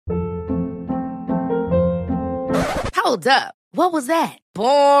Hold up. What was that?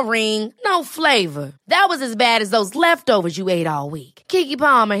 Boring. No flavor. That was as bad as those leftovers you ate all week. Keke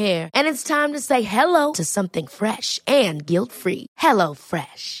Palmer here, and it's time to say hello to something fresh and guilt-free. Hello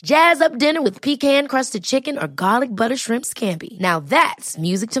Fresh. Jazz up dinner with pecan-crusted chicken or garlic butter shrimp scampi. Now that's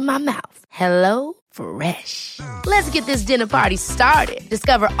music to my mouth. Hello Fresh. Let's get this dinner party started.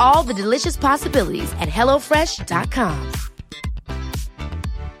 Discover all the delicious possibilities at hellofresh.com.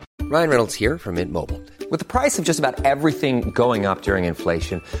 Ryan Reynolds here from Mint Mobile. With the price of just about everything going up during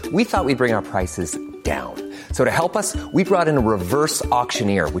inflation, we thought we'd bring our prices down. So to help us, we brought in a reverse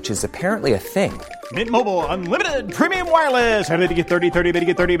auctioneer, which is apparently a thing. Mint Mobile Unlimited Premium Wireless. How to get 30, 30, bit to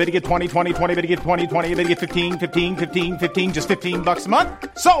get 30, bit to get 20, 20, 20, bit to get 20, 20, bit to get 15, 15, 15, 15, just $15 a month?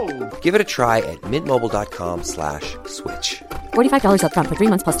 Sold! Give it a try at mintmobile.com/switch. $45 up front for 3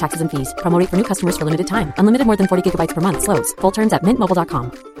 months plus taxes and fees. Promo rate for new customers for limited time. Unlimited more than 40 gigabytes per month. Slows full terms at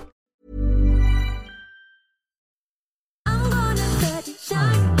mintmobile.com.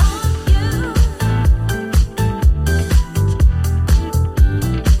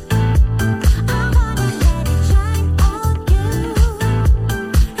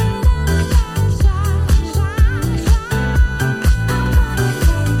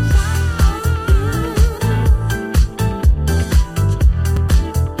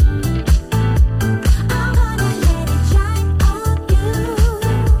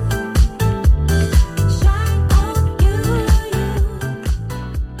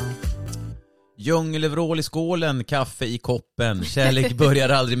 Djungelvrål i skålen, kaffe i koppen. Kärlek börjar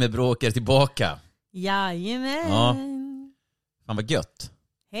aldrig med bråk, är tillbaka. Jajamän. Ja. Fan vad gött.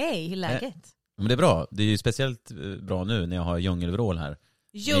 Hej, hur är läget? Men det är bra. Det är ju speciellt bra nu när jag har djungelvrål här.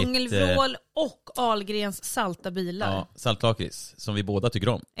 Djungelvrål och Ahlgrens salta bilar. Ja, saltlakrits, som vi båda tycker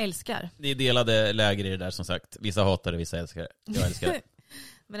om. Älskar. Det är delade läger i det där som sagt. Vissa hatar det, vissa älskar det. Jag älskar det.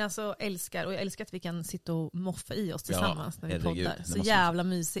 Men alltså älskar, och jag älskar att vi kan sitta och moffa i oss tillsammans när vi herregud, poddar. Så jävla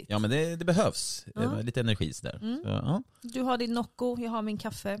mysigt. Ja, men det behövs. Lite energi där. Så, ja. Du har din Nocco, jag har min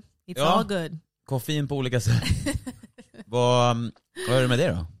kaffe. It's all good. Koffein på olika sätt. vad är det med det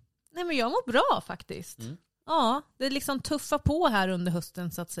då? Nej, men jag mår bra faktiskt. Ja, det är liksom tuffa på här under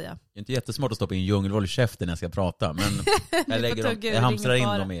hösten så att säga. Det är inte jättesmart att stoppa in djungelvrål i käften när jag ska prata, men jag hamstrar in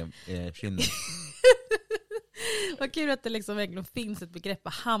dem i kinden. Vad kul att det liksom verkligen finns ett begrepp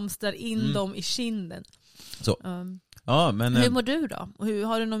att hamstrar in dem i kinden. Så. Ja, men, hur mår du då? Och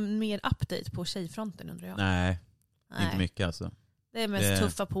har du någon mer update på tjejfronten undrar jag? Nej. Inte mycket alltså. Det är mest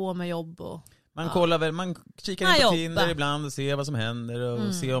tuffa på med jobb och... Man kollar väl, man kikar in på Tinder ibland och ser vad som händer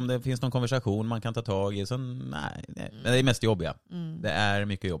och ser om det finns någon konversation man kan ta tag i. Så, nej. Men det är mest jobb, ja. Det är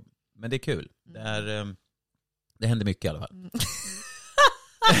mycket jobb. Men det är kul. Det händer mycket i alla fall.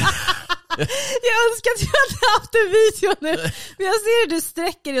 Jag önskar att jag hade haft en video nu. Men jag ser hur du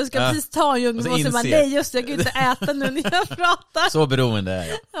sträcker dig och ska precis ta en djungel. Och så bara, nej just det, jag kan inte äta nu när jag pratar. Så beroende är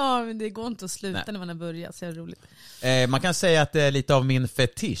jag. Ja, men det går inte att sluta när man har börjat. Så är det roligt. Man kan säga att det är lite av min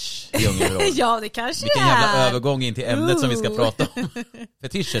fetisch. Ja, det kanske vilken jävla övergång in till ämnet som vi ska prata om.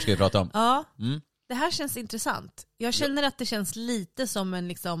 Fetischer ska vi prata om. Ja, det här känns intressant. Jag känner att det känns lite som en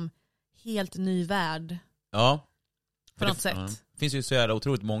liksom helt ny värld. Ja. På något sätt. Det finns ju så jävla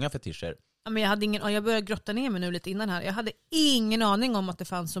otroligt många fetischer. Ja, men jag började grotta ner mig nu lite innan här. Jag hade ingen aning om att det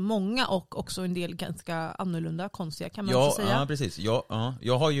fanns så många och också en del ganska annorlunda, konstiga kan man också säga. Ja, precis. Jag har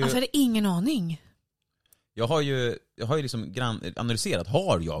ju... Alltså, jag hade ingen aning. Jag har ju liksom analyserat,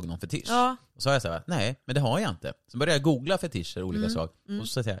 har jag någon fetisch? Ja. Och så har jag sagt, nej, men det har jag inte. Så började jag googla fetischer, olika saker. Och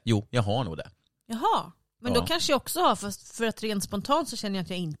så säger jag, jo, jag har nog det. Jaha. Men då kanske jag också har, för att rent spontant så känner jag att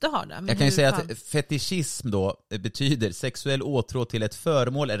jag inte har det. Men jag kan ju säga att fetischism då betyder sexuell åtrå till ett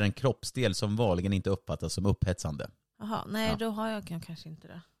föremål eller en kroppsdel som vanligen inte uppfattas som upphetsande. Jaha, nej då har jag kanske inte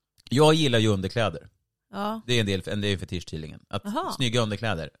det. Jag gillar ju underkläder. Ja. Det är en fetisch tydligen. Att snygga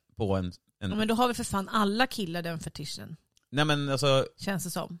underkläder på en... Ja, men då har vi för fan alla killar den fetischen. Nej, men alltså... Känns det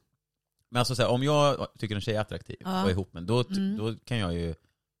som. Men alltså så här, om jag tycker en tjej är attraktiv och är ihop med, då kan jag ju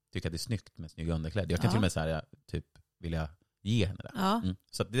tycka att det är snyggt med snygga underkläder. Jag kan till och med så här, typ vilja ge henne det. Ja.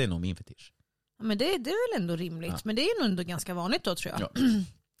 Så det är nog min fetisch. Ja, men det är väl ändå rimligt. Ja. Men det är nog ändå ganska vanligt då, tror jag. Ja.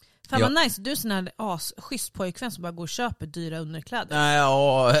 Fan vad nice, du är sån här schysst pojkvän som bara går och köper dyra underkläder.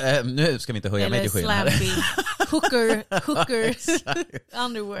 Nej, nu ska vi inte höja mig till skyn här. Hooker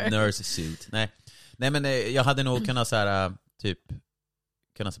underwear. Nurse suit. Nej, men jag hade nog kunnat så här, typ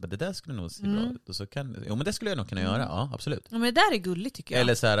kunna säga att det där skulle nog se bra ut. Och så men det skulle jag nog kunna göra, ja, absolut. Ja, men det där är gulligt tycker jag.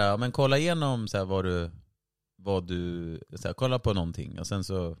 Eller så här, men kolla igenom så här, vad du så här, kolla på någonting och sen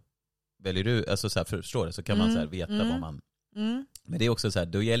så väljer du, alltså så här, förstår det, så kan man så här veta vad man... Men det är också så här,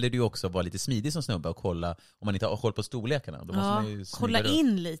 då gäller det ju också att vara lite smidig som snubbe och kolla, om man inte har koll på storlekarna, då måste man ju kolla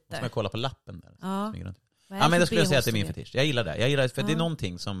in lite. Måste man kolla på lappen där. Ja, men jag skulle säga att det är min fetisch. Jag gillar det. Jag gillar det för det är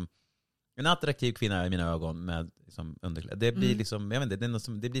någonting som en attraktiv kvinna i mina ögon med liksom underkläder. Det blir liksom, jag vet inte, det är något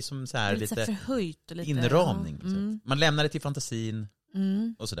som, det blir som så här lite förhöjt och lite inramning på sätt. Man lämnar det till fantasin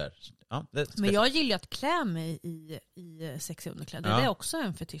och sådär. Ja, men jag gillar att klä mig i sexiga underkläder. Ja. Är det också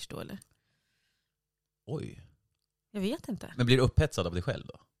en fetisch då eller? Oj. Jag vet inte. Men blir du upphetsad av dig själv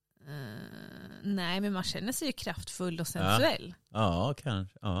då? Nej, men man känner sig ju kraftfull och sensuell. Ja,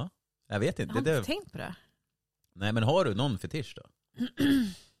 kanske. Ja. Jag vet inte. Jag har inte tänkt på det. Nej, men har du någon fetisch då?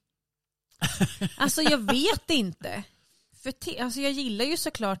 Alltså jag vet inte. Alltså jag gillar ju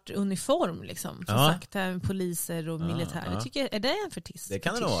såklart uniform liksom. Som sagt, poliser och militär. Jag tycker, är det en fetisch? Det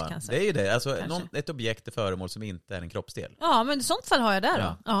kan det nog vara. Det är ju det. Alltså ett objekt är föremål som inte är en kroppsdel. Ja, men i sånt fall har jag det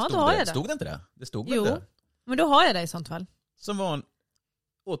då. Ja, då har jag det. Stod det inte det? Det stod väl det? Men då har jag det i sånt fall. Som var en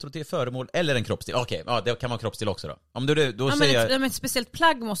åtråd föremål eller en kroppsdel. Okej, ja, det kan vara en kroppsdel också då. Om då ja, säger men ett speciellt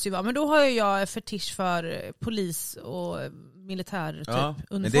plagg måste ju vara. Men då har jag fetisch för polis och militär typ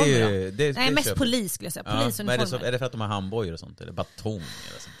uniformer. Nej, mest polis skulle jag säga. Polisuniformer. Är det för att de har handbojor och sånt? Eller batong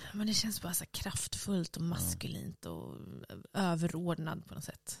eller sånt? Men det känns bara så kraftfullt och maskulint och överordnad på något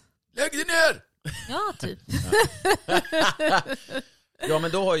sätt. Lägg dig ner! Ja, typ. Ja,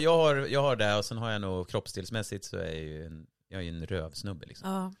 men då har jag har det och sen har jag nog kroppsdelsmässigt så är jag är en rövsnubbe liksom.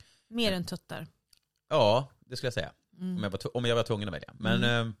 Ja, mer än tuttar. Ja, det skulle jag säga. Om jag var tvungen att välja.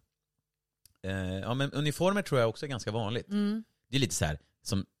 Men men uniformer tror jag också är ganska vanligt. Det är lite så här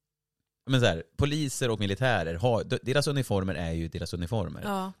som poliser och militärer deras uniformer är ju deras uniformer.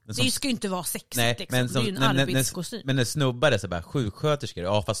 Ja. Men det ska ju inte vara sexigt liksom. Det är ju en arbetskostym. Men snubbar är så bara sjuksköterskor.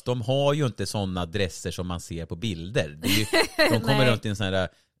 Ja, fast de har ju inte såna dresser som man ser på bilder. Det är ju, de kommer runt i en sån här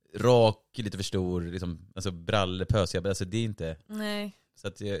rak, lite för stor liksom, alltså brallepös. Alltså det är inte. Nej. Så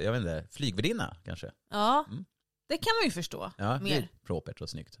att jag vet inte, flygvärdinna kanske. Ja. Det kan man ju förstå. Ja, mer. Det är propert och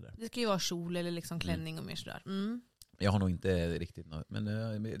snyggt sådär. Det ska ju vara kjol eller liksom klänning och mer sådär. Jag har nog inte riktigt något,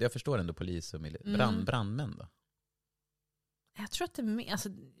 men jag förstår ändå polis och brandmän då. Jag tror att det är mer, alltså,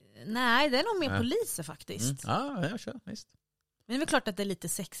 nej, det är nog mer poliser faktiskt. Ja, jag kör, visst. Men det är väl klart att det är lite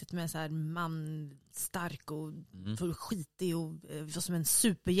sexigt med så här man stark och skitig och som en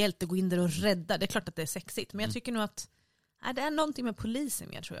superhjälte går in där och räddar. Det är klart att det är sexigt, men jag tycker nog att det är någonting med polisen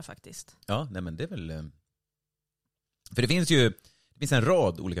mer, tror jag faktiskt. Ja, nej men det är väl för det finns en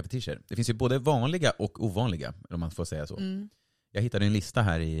rad olika fetischer. Det finns ju både vanliga och ovanliga, om man får säga så. Jag hittade en lista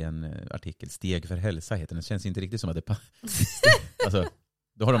här i en artikel, Steg för hälsa heter den. Det känns inte riktigt som att det alltså,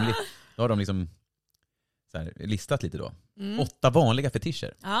 då har de liksom så här, listat lite då. 8 vanliga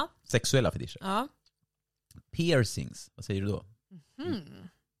fetischer. Ja. Sexuella fetischer. Ja. Piercings, vad säger du då?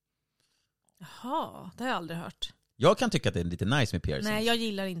 Jaha, det har jag aldrig hört. Jag kan tycka att det är lite nice med piercings. Nej, jag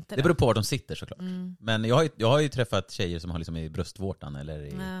gillar inte det. Det beror på var de sitter såklart. Men jag har ju träffat tjejer som har liksom i bröstvårtan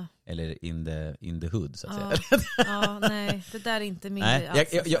eller in the hood så att säga. Ja, nej, det där är inte min. Nej,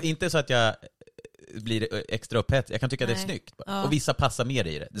 jag inte så att jag blir extra upphett. Jag kan tycka att det är snyggt. Ja. Och vissa passar mer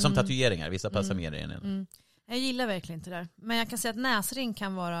i det. Det är som tatueringar, vissa passar mer i det. Jag gillar verkligen inte det där. Men jag kan säga att näsring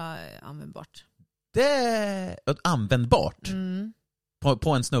kan vara användbart. Det är användbart?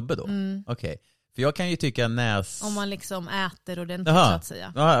 På en snubbe då? Okej. För jag kan ju tycka om man liksom äter ordentligt så att säga.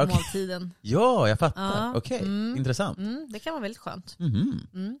 Okay. Måltiden. Ja, jag fattar. Okej, intressant. Det kan vara väldigt skönt.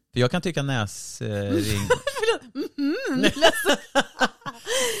 För jag kan tycka näsring...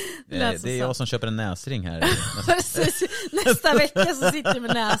 Det är jag som köper en näsring här. Nästa vecka så sitter du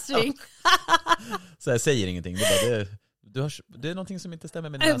med näsring. Så jag säger ingenting. Det är någonting som inte stämmer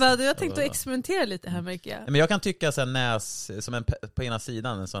med näs. Du har tänkt att experimentera lite här, märker jag. Men jag kan tycka så här näs som en på ena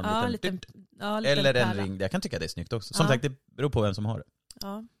sidan en sån liten eller en ring. Jag kan tycka det är snyggt också. Som sagt, det beror på vem som har det.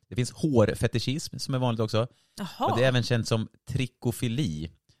 Ja. Det finns hårfetischism som är vanligt också. Och det är även känt som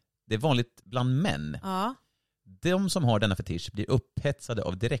trikofili. Det är vanligt bland män. Ja. De som har denna fetisch blir upphetsade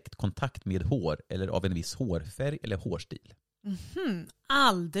av direktkontakt med hår eller av en viss hårfärg eller hårstil.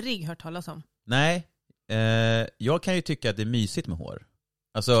 Aldrig hört talas om. Nej. Jag kan ju tycka att det är mysigt med hår.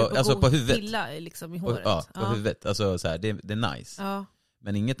 Alltså på huvudet. Pilla liksom i håret. På huvudet. Alltså så här, det är nice. Ja.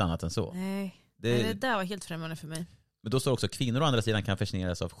 Men inget annat än så. Nej, det där var helt främmande för mig. Men då står också kvinnor å andra sidan kan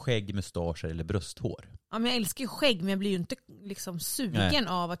fascineras av skägg, mustascher eller brösthår. Ja, men jag älskar ju skägg, men jag blir ju inte liksom sugen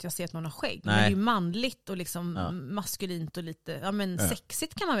av att jag ser att någon har skägg. Men det är ju manligt och liksom maskulint och lite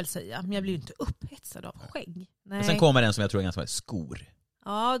sexigt kan man väl säga. Men jag blir ju inte upphetsad av skägg. Nej. Och sen kommer en som jag tror är ganska skor.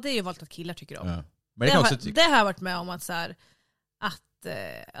 Ja, det är ju valt att killar tycker om. Ja. Men det har jag varit med om att så här,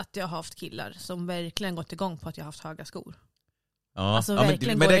 att jag har haft killar som verkligen gått igång på att jag har haft höga skor. Ja, alltså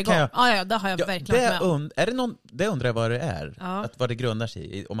verkligen går igång. Det har jag verkligen varit med om. Är det det undrar jag vad det är. Ja. Vad det grundar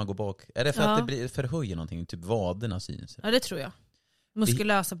sig i om man går bak. Är det för att det blir förhöjer någonting, typ vaderna syns? Ja, det tror jag.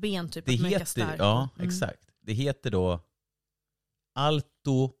 muskulösa ben typ. Det heter, ja, exakt. Det heter då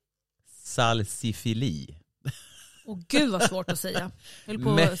altosalsifili. Gud vad svårt att säga. Jag höll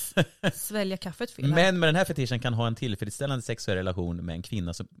på att svälja kaffet fel. Men med den här fetischen kan ha en tillfredsställande sexuell relation med en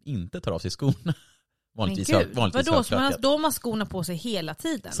kvinna som inte tar av sig skorna. Vanligtvis vadå? Då har man skorna på sig hela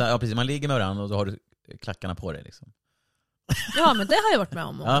tiden? Så, ja, precis. Man ligger med varandra och då har du klackarna på dig liksom. Ja, men det har jag varit med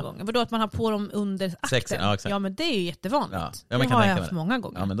om många gånger. Vadå, att man har på dem under akten? Sexen, ja, ja, men det är ju jättevanligt. Ja, det har jag haft många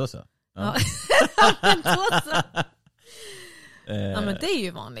gånger. Ja, men då så. Ja. Men då så. Ja, men det är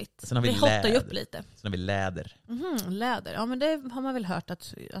ju vanligt. Det hottar ju upp lite. Sen har vi läder. Läder, ja men det har man väl hört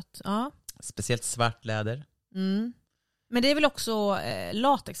att ja. Speciellt svart läder. Men det är väl också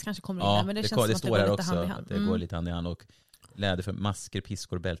latex kanske kommer in där. Men det känns som att det går lite hand i hand. Det går lite hand i hand. Och läder för masker,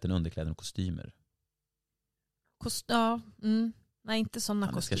 piskor, bälten, underkläder och kostymer. Nej, inte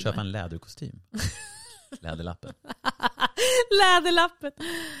sådana kostymer. Jag ska köpa en läderkostym. Läderlappen. Läderlappen.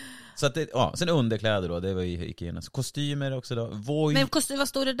 Så att sen underkläder då, det var ju icke kostymer också då. Men vad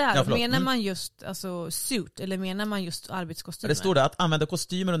står det där? Ja, menar man just suit eller menar man just arbetskostymer? Det står där att använda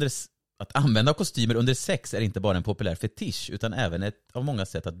kostymer under sex är inte bara en populär fetisch utan även ett av många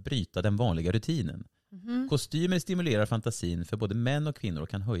sätt att bryta den vanliga rutinen. Kostymer stimulerar fantasin för både män och kvinnor och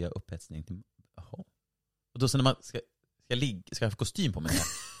kan höja upphetsning till... Jaha. Och då så när man ska ha kostym på mig här.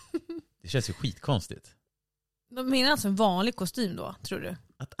 Det känns ju skitkonstigt. De menar alltså en vanlig kostym då, tror du?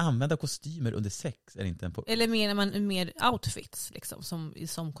 Att använda kostymer under sex är inte en... Eller menar man mer outfits liksom,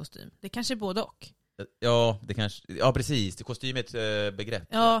 som kostym? Det kanske är både och. Ja, det kanske... Ja, precis. Det kostym är ett begrepp.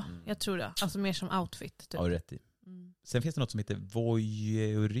 Ja, jag tror det. Alltså mer som outfit. Typ. Ja, rätt i. Sen finns det något som heter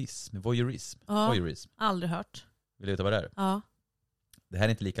voyeurism. Ja, voyeurism. Aldrig hört. Vill du veta vad det är? Ja. Det här är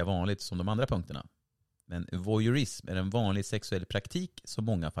inte lika vanligt som de andra punkterna. Men voyeurism är en vanlig sexuell praktik som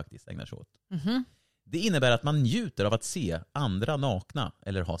många faktiskt ägnar sig åt. Det innebär att man njuter av att se andra nakna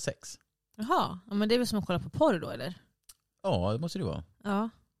eller ha sex. Jaha, men det är väl som att kolla på porr då, eller? Ja, det måste det vara. Ja.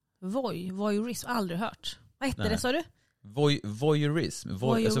 Voyeurism, aldrig hört. Vad heter det, sa du? Voyeurism.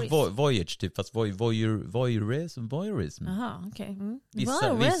 Alltså voyage typ, fast voyeurism. Jaha, okej.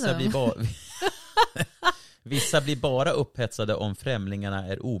 Vissa blir bara upphetsade om främlingarna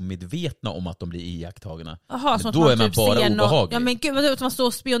är omedvetna om att de blir iakttagna. Aha, så då är man typ bara obehaglig. Ja, men gud, att man står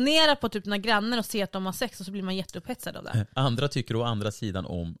och spionerar på typ när grannar och ser att de har sex och så blir man jätteupphetsad av det. Andra tycker å andra sidan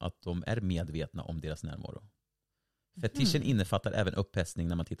om att de är medvetna om deras närvaro. Fetischen innefattar även upphetsning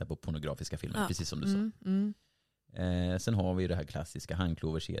när man tittar på pornografiska filmer, precis som du sa. Sen har vi det här klassiska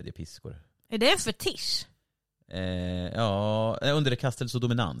handklover, kedjor, piskor. Är det en fetisch? Underkastelse och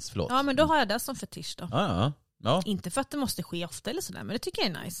dominans, förlåt. Ja, men då har jag det som fetisch då. Ja. Inte för att det måste ske ofta eller sådär, men det tycker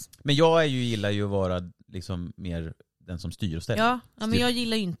jag är nice. Men jag gillar ju att vara liksom mer den som styr och ställer. Ja, men jag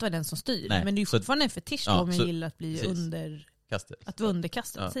gillar ju inte att vara den som styr. Nej, men det är ju fortfarande en fetisch då, om jag gillar att bli att vara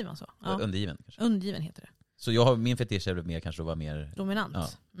underkastad, säger man så? Ja. Undergiven kanske. Undergiven heter det. Så min fetisch är mer kanske att vara mer... Dominant. Ja,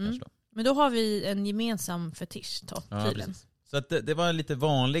 men då har vi en gemensam fetisch tydligen. Så att det var lite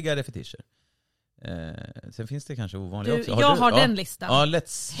vanligare fetischer. Sen finns det kanske ovanliga också. Jag har den listan. Ja,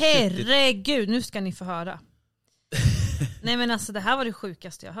 herregud, nu ska ni få höra. Nej, men alltså det här var det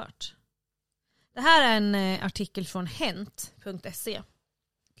sjukaste jag hört. Det här är en artikel från hent.se.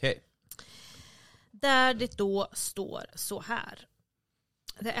 Okej. Där det då står så här.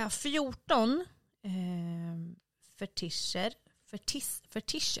 Det är 14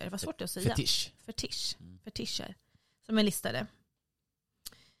 fetischer, vad svårt det att säga. Fetischer som är listade.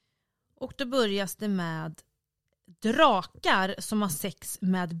 Och då börjas det med drakar som har sex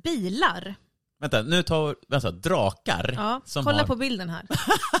med bilar. Vänta, nu drakar. Ja, som kolla på bilden här.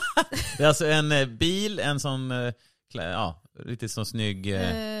 Det är alltså en bil, en som lite så snygg. Det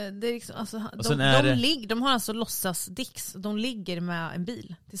är liksom, alltså, de har alltså låtsasdicks. De ligger med en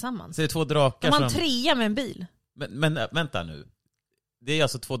bil tillsammans. Så det är två drakar. De har en trea med en bil. Men vänta nu. Det är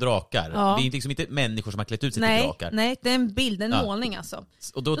alltså två drakar. Ja. Det är liksom inte människor som har klätt ut sig till drakar. Nej, det är en bild, en målning alltså.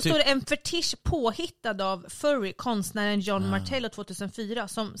 Och då står det en fetisch påhittad av furry, konstnären John Martello 2004,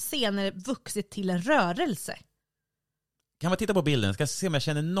 som senare vuxit till en rörelse. Kan man titta på bilden? Ska jag se om jag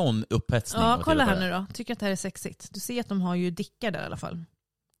känner någon upphetsning? Ja, kolla här nu då. Tycker att det här är sexigt. Du ser att de har ju dickar där i alla fall.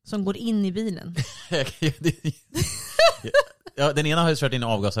 Som går in i bilen. Ja, den ena har ju kört in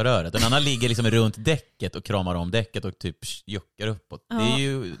avgasröret. Den andra ligger liksom runt däcket och kramar om däcket och typ juckar uppåt. Ja. Det är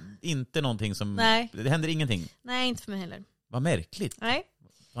ju inte någonting som... Nej. Det händer ingenting. Nej, inte för mig heller. Vad märkligt. Nej.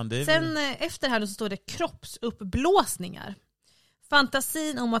 Sen efter här så står det kroppsuppblåsningar.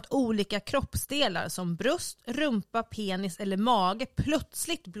 Fantasin om att olika kroppsdelar som bröst, rumpa, penis eller mage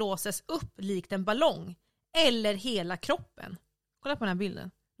plötsligt blåses upp likt en ballong. Eller hela kroppen. Kolla på den här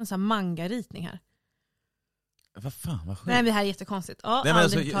bilden. En sån här manga-ritning här. Vad fan, vad sjukt. Nej, det här är jättekonstigt. Ja, nej, men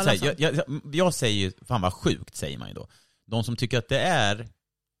alltså, jag säger ju, fan vad sjukt säger man ju då. De som tycker att det är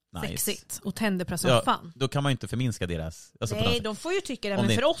nice. Sexigt och tänder på som fan. Då kan man ju inte förminska deras... Alltså nej, de får ju tycka det,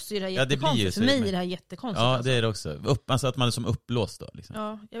 men för oss är det här jättekonstigt. För mig är det här jättekonstigt. Ja, det är det också. Alltså att man är som upplåst då. Liksom.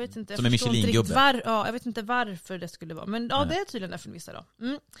 Ja, jag vet inte. Som en Michelin-gubbe. Jag vet inte varför det skulle vara. Men ja, det är tydligen därför vissa då.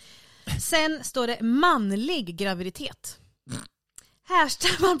 Sen står det manlig graviditet.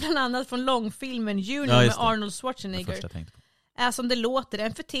 Härstammar bland annat från långfilmen Junior med Arnold Schwarzenegger. Är som det låter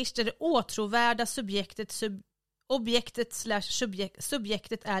en fetisch där det åtråvärda subjektet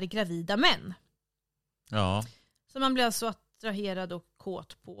är gravida män. Ja. Så man blir alltså attraherad och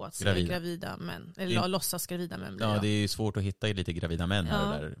kåt på att se gravida män. Eller låtsas gravida män. Ja, det är ju svårt att hitta lite gravida män här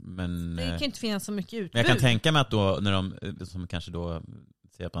och där. Men det kan inte finnas så mycket utbud. Men jag kan tänka mig att då, när de som kanske då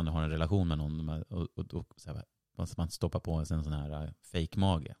säger att man har en relation med någon och så här, man stoppar på en sån här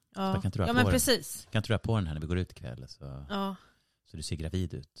fake-mage. Ja, kan men precis. Kan du på den här när vi går ut ikväll så du ser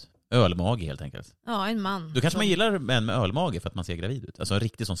gravid ut. Ölmage helt enkelt. Ja, en man. Då kanske man gillar män med ölmage för att man ser gravid ut. Alltså en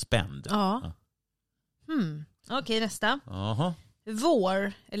riktig sån spänd. Ja. Okej, nästa. Aha.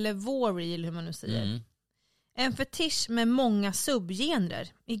 Vår, eller våril hur man nu säger. En fetisch med många subgenrer.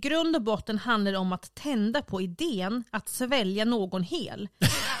 I grund och botten handlar det om att tända på idén att svälja någon hel.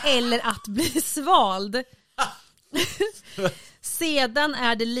 Eller att bli svald. Sedan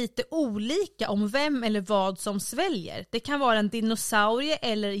är det lite olika om vem eller vad som sväljer. Det kan vara en dinosaurie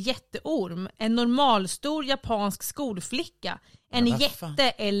eller jätteorm, en normalstor japansk skolflicka, en jätte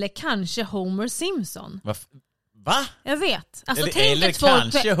eller kanske Homer Simpson. Va? Jag vet. Alltså, eller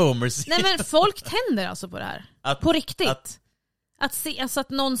kanske Homer Simpson. Nej, men folk tänder alltså på det här. På riktigt. Att se, alltså att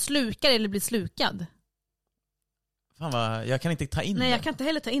någon slukar eller blir slukad. Fan vad, jag kan inte ta in det. Nej, jag kan inte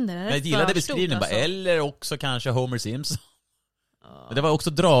heller ta in det. Jag gillade beskrivningen alltså. Eller också kanske Homer Simpson. Det var också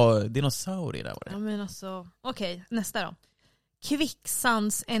dinosaurier där var det. Ja, men alltså, okej, nästa då.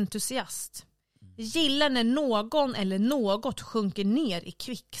 Kvicksandsentusiast. Gillar när någon eller något sjunker ner i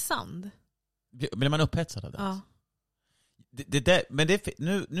kvicksand. Blir man upphetsad av det? Ja. Men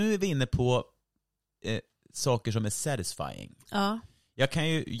nu är vi inne på saker som är satisfying. Ja. Jag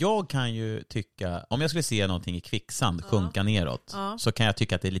kan ju tycka, om jag skulle se någonting i kvicksand sjunka neråt, så kan jag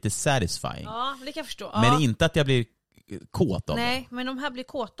tycka att det är lite satisfying. Ja, det kan jag förstå. Men inte att jag blir kåt av det. Nej, men de här blir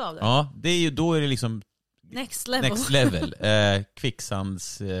kåta av det. Ja, det är ju, då är det liksom next level.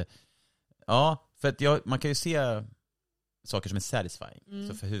 Kvicksands... ja, för att man kan ju se saker som är satisfying.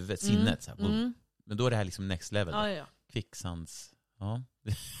 Så för huvudet, sinnet. Så här, men då är det här liksom next level. Ja. Kvicksands... Ja.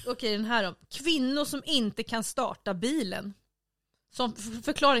 Okej, den här då. Kvinnor som inte kan starta bilen. Som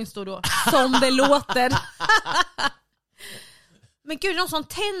förklaring står då. Som det låter. Men gud, någon som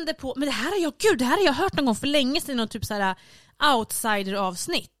tänder på... Men det här har jag hört någon gång för länge sedan. Någon typ så här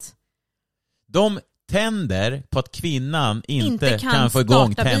outsider-avsnitt. De tänder på att kvinnan inte kan få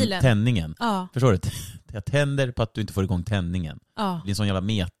igång tändningen. Ja. Förstår du? Jag tänder på att du inte får igång tändningen. Ja. Det blir en sån jävla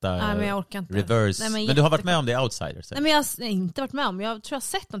Nej, men jag orkar inte. Reverse. Nej, men du har varit med om det, Outsiders? Nej, men jag har inte varit med om. Jag tror jag har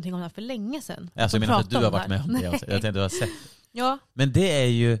sett någonting om det här för länge sedan. Alltså, jag menar att du har varit med om det. Jag tänkte du har sett. Ja. Men det är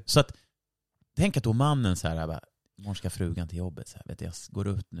ju så att, tänk att då mannen så här, imorgon ska frugan till jobbet så här, vet jag går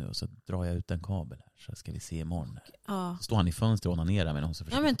ut nu och så drar jag ut en kabel här, så ska vi se imorgon. Ja. Så står han i fönstret och onanerar med någon som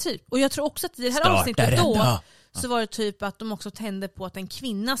ja, men typ. Och jag tror också att i det här avsnittet då så var det typ att de också tände på att en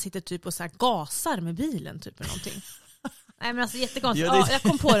kvinna sitter typ och så här gasar med bilen typ eller någonting. Nej, men alltså jättekonstigt. Jag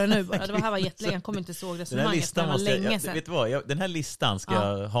kom på det nu bara. Det här var jättelänge. Jag kommer inte ihåg resonemanget. Det var länge sedan. Vet du vad? Den här listan ska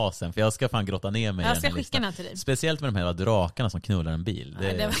jag ha sen. För jag ska fan grotta ner mig. Jag ska skicka den här till dig. Speciellt med de här drakarna som knullar en bil.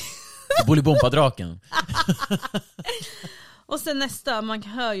 Det är Bolibompa-draken. Och sen nästa. Man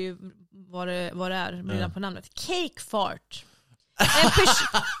hör ju vad det är redan på namnet. Cake fart.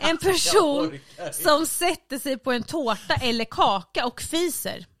 En person som sätter sig på en tårta eller kaka och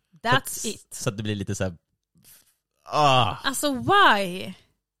fiser. That's it. Så att det blir lite så här... Alltså why?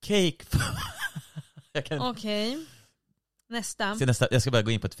 Cake. Okej. Nästa. Jag ska bara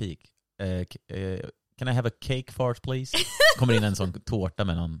gå in på ett fik. Can I have a cake fart please? Kommer in en sån tårta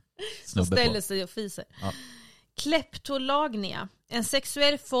med någon snubbe på. Ställer sig och fiser. Ja. Kleptolagnia. En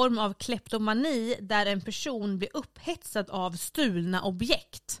sexuell form av kleptomani där en person blir upphetsad av stulna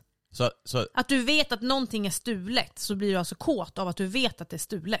objekt. Så att du vet att någonting är stulet, så blir du alltså kåt av att du vet att det är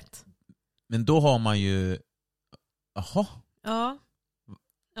stulet. Men då har man ju... Jaha.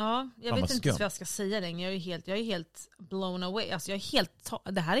 Ja, jag vet inte vad jag ska säga längre. Jag är helt blown away. Alltså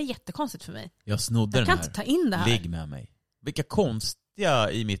det här är jättekonstigt för mig. Jag snodde den här. Jag kan inte ta in det här. Ligg med mig. Vilka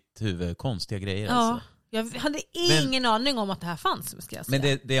konstiga i mitt huvud, konstiga grejer alltså. Jag hade ingen aning om att det här fanns, ska jag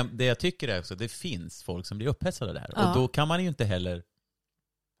säga. Men det jag tycker är också, det finns folk som blir upphetsade där. Och då kan man ju inte heller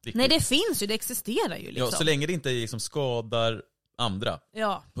Riktigt. Nej, det finns ju, det existerar ju liksom. Ja, så länge det inte liksom skadar andra.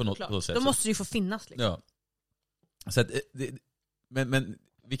 Ja, på något sätt. Då måste det ju få finnas liksom. Ja. Så att, men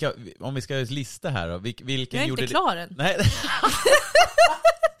vilka, om vi ska lista här då, vilken jag är gjorde inte klar än. Nej.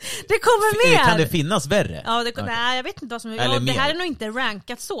 Det kommer mer. Kan det finnas värre? Ja, nej, jag vet inte vad som Eller det här är nog inte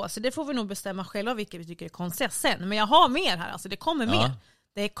rankat så det får vi nog bestämma själva vilka vi tycker är konstiga sen. Men jag har mer här, alltså det kommer mer.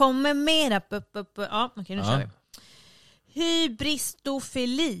 Det kommer mer. Ja, okej, nu kör vi.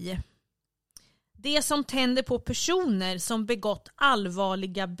 Hybristofili. Det som tänder på personer som begått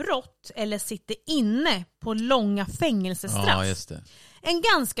allvarliga brott eller sitter inne på långa fängelsestraff. Ja, just det. En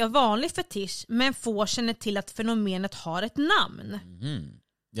ganska vanlig fetisch, men få känner till att fenomenet har ett namn.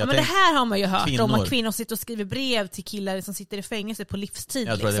 Men det här har man ju hört om att kvinnor sitter och skriver brev till killar som sitter i fängelse på livstid.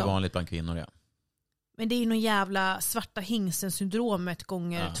 Jag tror att det är vanligt bland kvinnor, ja. Men det är ju någon jävla svarta hingsen-syndromet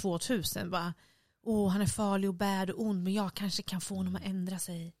gånger 2000. Bara, han är farlig och bad och ond, men jag kanske kan få honom att ändra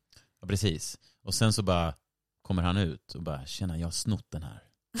sig. Ja, precis. Och sen så bara kommer han ut och bara, tjena, jag har snott den här.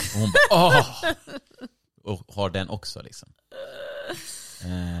 Och hon bara, och har den också liksom.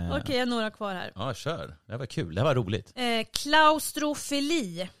 Okej, jag har några kvar här. Ja, kör. Det var kul, det var roligt.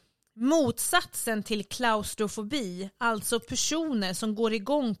 Klaustrofili. Motsatsen till klaustrofobi. Alltså personer som går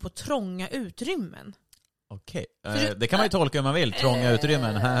igång på trånga utrymmen. Okej, det kan man ju tolka hur man vill. Trånga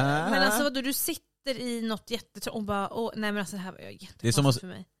utrymmen. Men alltså du sitter i något jättetrångt och bara, nej men alltså det här var jättekonstigt. Det är som att för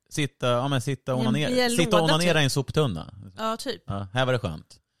mig. Sitta och onanera i en soptunna. Ja, typ. Ja, här var det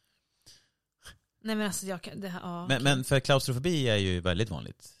skönt. Nej men alltså men för klaustrofobi är ju väldigt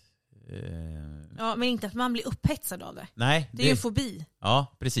vanligt. Ja, men inte att man blir upphetsad av det. Nej, det är ju en fobi.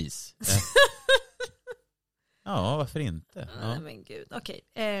 Ja, precis. Ja, varför inte? Ja. Nej men gud. Okej.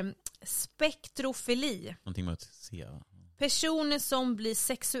 Spektrofili. Någonting med att se. Personer som blir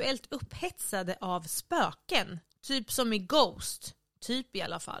sexuellt upphetsade av spöken. Typ som i Ghost. Typ i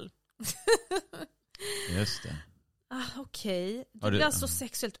alla fall. Just det. Okej. Du blir alltså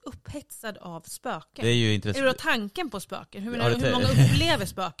sexuellt upphetsad av spöken. Det är ju intressant. Är det då tanken på spöken? Hur många upplever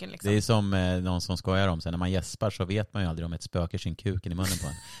spöken liksom? Det är som någon som skojar om sig. När man gäspar så vet man ju aldrig om ett spöke sin kuken i munnen på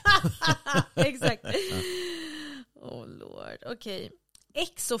en. Exakt. Oh lord. Okej.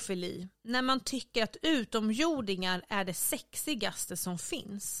 Exofili. När man tycker att utomjordingar är det sexigaste som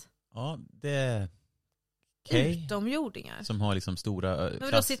finns. Ja, det... Okay. Utomjordingar. Som har liksom stora...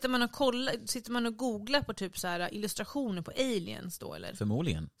 Men då sitter man och googlar på typ så här illustrationer på aliens då, eller?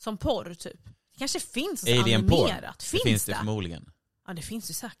 Förmodligen. Som porr typ. Det kanske finns alien animerat. Finns det förmodligen. Ja, det finns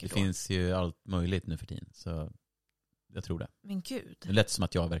ju säkert. Det finns ju allt möjligt nu för tiden. Så jag tror det. Men gud. Det lät som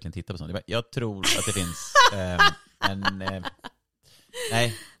att jag verkligen tittar på sånt. Jag tror att det finns. Nej.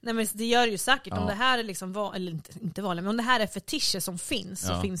 Nej, men det gör det ju säkert. Om det här är liksom eller inte vanligt, men om det här är fetischer som finns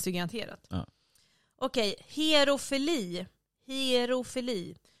så finns det ju garanterat. Ja. Okej, hierofili.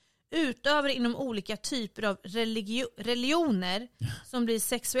 Utövare inom olika typer av religioner som blir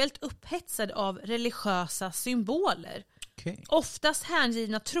sexuellt upphetsade av religiösa symboler. Okay. Oftast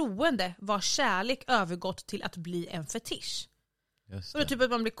hängivna troende var kärlek övergått till att bli en fetisch. Och då typ att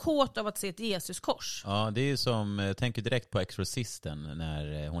man blir kåt av att se ett Jesuskors. Ja, det är ju som, jag tänker direkt på Exorcisten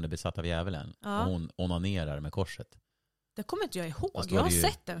när hon är besatt av djävulen. Och hon onanerar med korset. Det kommer inte jag ihåg. Jag har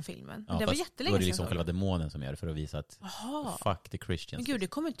sett den filmen. Ja, det var jättelänge sedan. Då är det liksom själva demonen som gör det för att visa att fuck the Christians. Men gud, det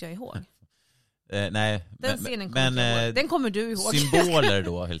kommer inte jag ihåg. Nej, den scenen kommer jag ihåg. Den kommer du ihåg. Symboler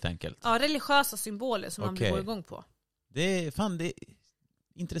då helt enkelt. Ja, religiösa symboler som man går igång på. Det är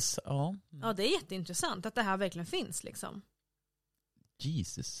intressant. Ja, det är jätteintressant att det här verkligen finns liksom.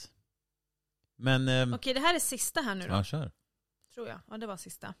 Jesus. Men okej, det här är sista här nu då. Ja, kör. Tror jag. Ja, det var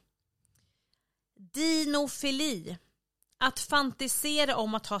sista. Dinofili. Att fantisera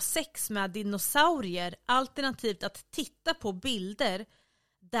om att ha sex med dinosaurier, alternativt att titta på bilder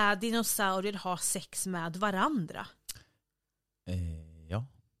där dinosaurier har sex med varandra. Ja.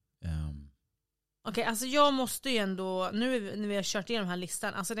 Okej, alltså jag måste ju ändå, nu när vi har kört igenom den här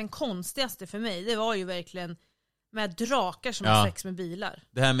listan, alltså den konstigaste för mig, det var ju verkligen med drakar som har sex med bilar.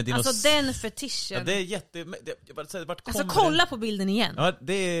 Det här med alltså den fetischen. Ja, det är alltså kolla på bilden igen. Ja,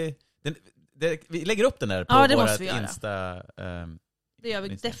 vi lägger upp den där på vårt Insta. Det gör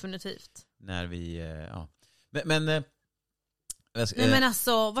vi definitivt. När vi, men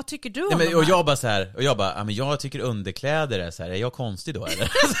alltså, vad tycker du om det? Och jag bara så här, men jag tycker underkläder är så här, är jag konstig då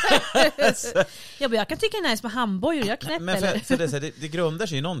eller? Jag kan tycka det är nice med handbojor, jag knäpp eller? Det grundar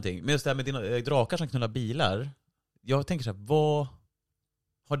sig i någonting. Men just det här med dina drakar som knullar bilar. Jag tänker så här, vad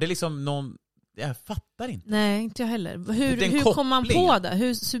har det liksom någon... Jag fattar inte. Nej, inte jag heller. Hur kom man på det?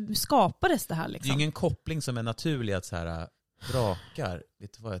 Hur skapades det här liksom? Det är ingen koppling som är naturlig att så här... Drakar,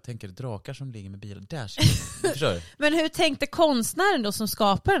 vet du vad jag tänker? Drakar som ligger med bilar. Där förstår du? Men hur tänkte konstnären då som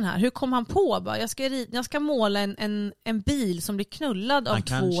skapar den här? Hur kom han på? Bara, jag ska måla en bil som blir knullad av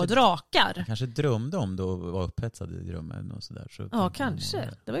två drakar. Han kanske drömde om det och var upphetsad i drömmen och sådär. Så ja,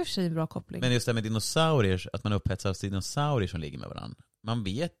 kanske. Det var ju för sig en bra koppling. Men just det med dinosaurier, att man upphetsas av dinosaurier som ligger med varandra. Man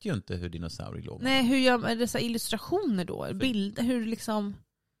vet ju inte hur dinosaurier låg. Nej, hur gör man dessa illustrationer då? Bilder, hur liksom...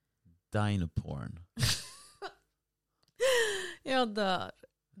 Dinoporn. Jag dör.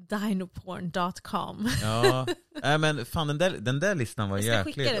 Dinoporn.com. Ja, men fan den där listan var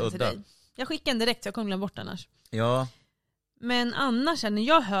jäkligt udda. Jag skickar den direkt, jag kommer glömma bort annars. Ja. Men annars, när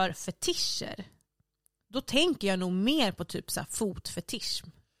jag hör fetischer, då tänker jag nog mer på typ så här fotfetisch.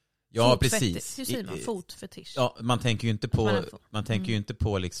 Ja, precis. Hur säger man? Fotfetisch. Ja, man tänker ju inte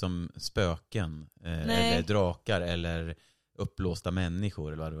på liksom spöken eller drakar eller uppblåsta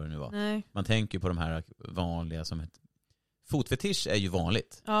människor eller vad det nu var. Nej. Man tänker ju på de här vanliga som fotfetisch är ju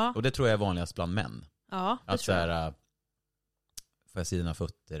vanligt. Ja. Och det tror jag är vanligast bland män. Ja, det att tror jag. Så här, får jag se dina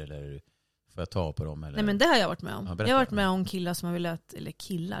fötter eller får jag ta på dem? Eller... Nej, men det har jag varit med om. Ja, jag har varit med om killar som har velat, eller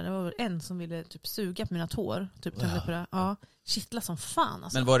killar, det var en som ville typ suga på mina tår. Typ tände på det. Ja, kittla som fan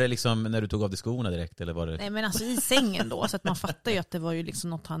alltså. Men var det liksom när du tog av dig skorna direkt? Eller var det... Nej, men alltså i sängen då. Så att man fattar ju att det var ju liksom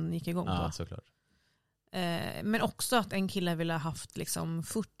något han gick igång på. Ja, såklart. Men också att en kille ville ha haft liksom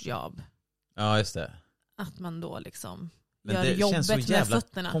footjob. Ja, just det. Att man då liksom... Men det känns så jävla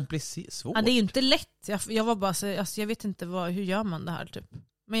svårt. Ja, det är ju inte lätt. Jag var bara så, alltså, jag vet inte hur gör man det här typ.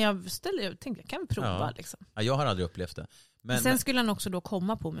 Men jag tänkte jag kan prova liksom. Ja, jag har aldrig upplevt det. Men sen skulle han också då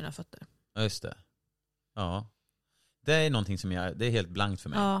komma på mina fötter. Ja, just det. Ja. Det är någonting som det är helt blankt för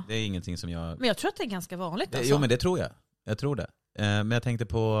mig. Ja. Det är ingenting som jag... Men jag tror att det är ganska vanligt alltså. Jo, men det tror jag. Jag tror det. Men jag tänkte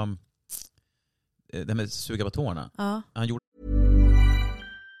på det med suga på tårna. Ja. Han gjorde...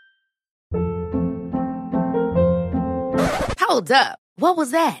 Hold up. What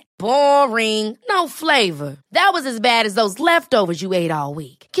was that? Boring. No flavor. That was as bad as those leftovers you ate all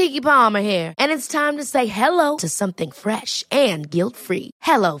week. Keke Palmer here, and it's time to say hello to something fresh and guilt-free.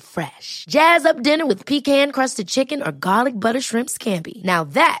 Hello Fresh. Jazz up dinner with pecan-crusted chicken or garlic butter shrimp scampi. Now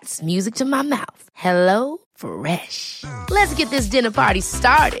that's music to my mouth. Hello Fresh. Let's get this dinner party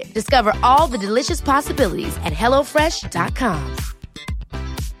started. Discover all the delicious possibilities at hellofresh.com.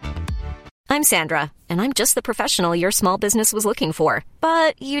 I'm Sandra, and I'm just the professional your small business was looking for.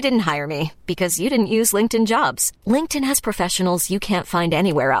 But you didn't hire me because you didn't use LinkedIn Jobs. LinkedIn has professionals you can't find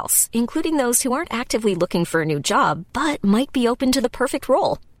anywhere else, including those who aren't actively looking for a new job, but might be open to the perfect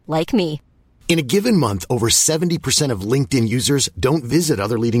role, like me. In a given month, over 70% of LinkedIn users don't visit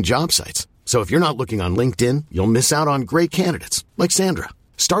other leading job sites. So if you're not looking on LinkedIn, you'll miss out on great candidates, like Sandra.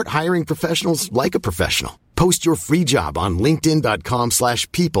 Start hiring professionals like a professional. Post your free job on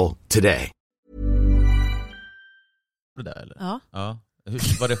linkedin.com/people today. Det där, eller? Ja.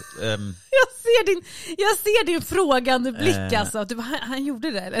 Hur var det? Jag ser din frågande blick alltså. Han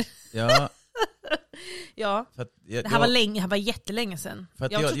gjorde det, eller? Ja. Ja. Det här var jättelänge sedan.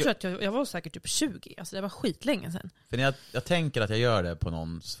 Jag var säkert typ 20. Alltså det var skitlänge sedan. För när jag tänker att jag gör det på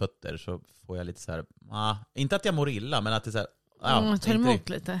någons fötter så får jag lite så här, inte att jag mår illa, men att det är så här, tar emot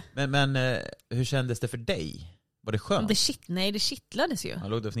lite. Men hur kändes det för dig? Var det skönt? Det kittlades ju. Jag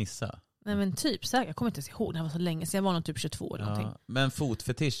låg och fnissa. Nej, men typ säkert. Jag kommer inte ens ihåg, det här var så länge så jag var nog typ 22 eller någonting. Men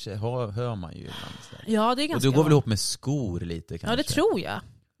fotfetisch hör man ju ibland. Ja, det är ganska. Och du går väl ihop med skor lite kanske? Ja, det tror jag.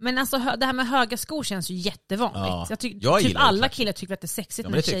 Men alltså det här med höga skor känns ju jättevanligt. Ja. Jag typ alla killar tycker att det är sexigt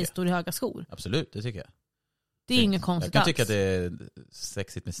när en tjej står i höga skor. Absolut, det tycker jag. Det är inget konstigt alls. Jag kan tycka att det är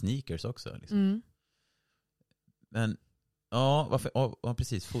sexigt med sneakers också. Liksom. Men varför?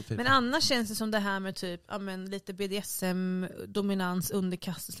 Precis. Fotfetisch. Men annars känns det som det här med typ lite BDSM, dominans,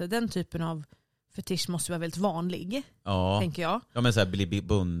 underkastelse, den typen av fetisch måste vara väldigt vanlig, tänker jag. Ja, men så här bli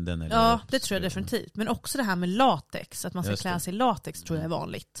bunden. Eller ja, det tror jag definitivt. Men också det här med latex, att man ska klä sig i latex tror jag är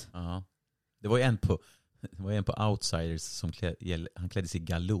vanligt. Ja. Det var ju en på Outsiders som han klädde sig i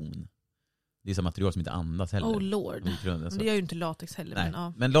galon. Det är så material som inte andas heller. Oh lord. Det gör ju inte latex heller.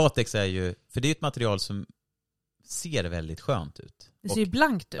 Nej. Men latex är ju, för det är ett material som ser väldigt skönt ut. Det ser ju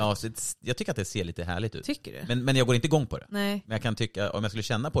blankt ut. Ja, jag tycker att det ser lite härligt ut. Tycker du? Men jag går inte igång på det. Nej. Men jag kan tycka, om jag skulle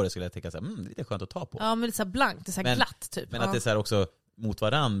känna på det skulle jag tänka så här, det är lite skönt att ta på. Ja, men det är så här blankt, det är så här glatt typ. Men att det är så här också mot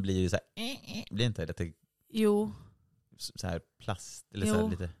varann blir ju så här, blir inte det? Jo. Så här plast eller så här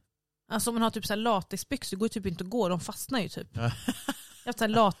lite. Alltså om man har typ så här latexbyxor, det går ju typ inte att gå, de fastnar ju typ. Jag har så här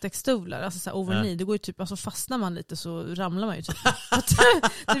latexstövlar, alltså så här overknee, det går ju typ, alltså fastnar man lite så ramlar man ju typ.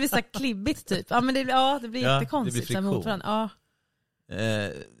 Det blir så här klibbigt typ. Ja, men det blir jättekonstigt. Det blir friktion. Ja.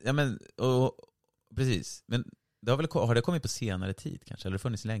 Ja, men och precis. Men har det kommit på senare tid kanske? Eller har det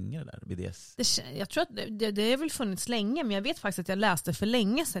funnits länge där, BDS? Jag tror att det har väl funnits länge, men jag vet faktiskt att jag läste för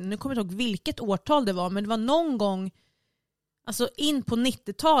länge sedan. Nu kommer jag inte ihåg vilket årtal det var, men det var någon gång alltså in på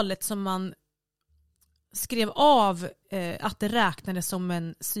 90-talet som man skrev av att det räknades som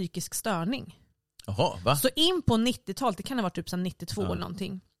en psykisk störning. Jaha, va? Så in på 90-talet, det kan ha varit typ 92 eller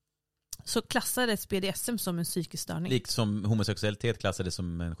någonting, så klassades BDSM som en psykisk störning. Likt som homosexualitet klassades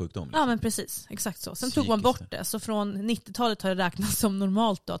som en sjukdom. Liksom. Ja, men precis. Exakt så. Sen tog man bort det. Så från 90-talet har det räknats som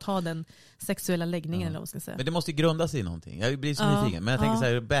normalt då, att ha den sexuella läggningen. Eller vad man ska säga. Men det måste ju grunda sig i någonting. Jag blir så nyfiken. Men jag tänker så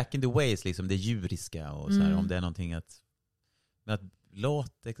här, back in the ways, liksom, det djuriska och så här, om det är någonting att... Men att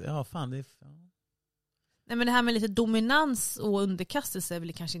latex... Ja, fan, det är... Nej, men det här med lite dominans och underkastelse är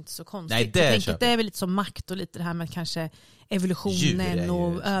väl kanske inte så konstigt. Nej, det är väl lite som makt och lite det här med kanske evolutionen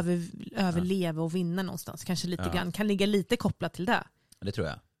och överleva och vinna någonstans. Kanske lite grann kan ligga lite kopplat till det. Det tror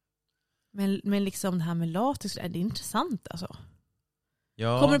jag. Men liksom det här med latex, är det intressant alltså?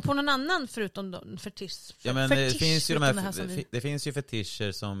 Ja. Kommer du på någon annan förutom fetisch? Ja, men det finns ju det finns ju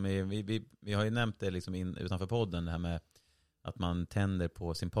fetischer som vi har ju nämnt det liksom utanför podden, det här med att man tänder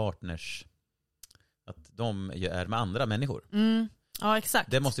på sin partners, att de är med andra människor. Ja,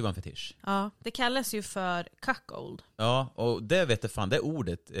 exakt. Det måste ju vara en fetisch. Ja, det kallas ju för cuckold. Ja, och det vet jag fan, det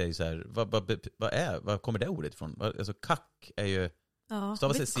ordet är ju så här, vad kommer det ordet ifrån? Alltså cuck är ju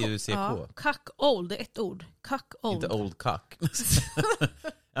stavas det C-U-C-K. Ja, cuckold, det är ett ord. Cuckold. Inte old cuck.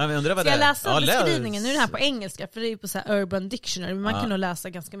 Ja, men undrar vad ska jag läsa beskrivningen? Nu är det här på engelska, för det är ju på så här Urban Dictionary, men man kan nog läsa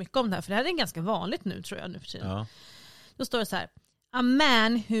ganska mycket om det här, för det här är ganska vanligt nu, tror jag, nu för tiden. Ja. Då står det så här: a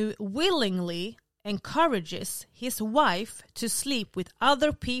man who willingly encourages his wife to sleep with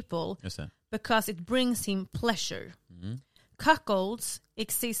other people because it brings him pleasure. Cuckolds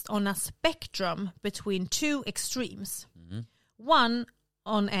exist on a spectrum between two extremes. One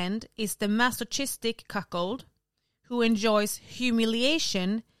on end is the masochistic cuckold who enjoys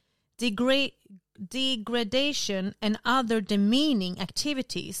humiliation, degradation and other demeaning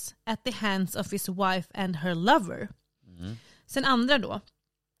activities at the hands of his wife and her lover. Sen andra då.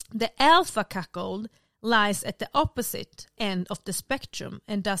 The alpha cuckold lies at the opposite end of the spectrum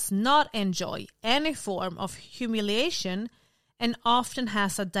and does not enjoy any form of humiliation and often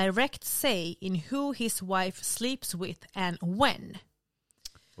has a direct say in who his wife sleeps with and when.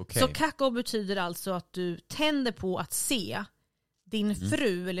 Okay. Så cuckold betyder alltså att du tänder på att se din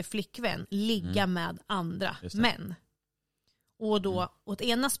fru eller flickvän ligga med andra män. Och då åt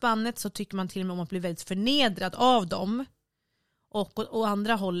ena spannet så tycker man till och med om att bli väldigt förnedrad av dem. Och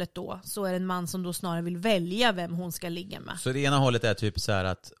andra hållet då så är det en man som då snarare vill välja vem hon ska ligga med. Så det ena hållet är typ så här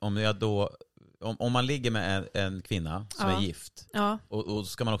att om man ligger med en kvinna som är gift och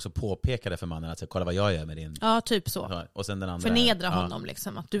ska man också påpeka det för mannen att säga, kolla vad jag gör med din... Ja, typ så. Och sen den andra förnedra honom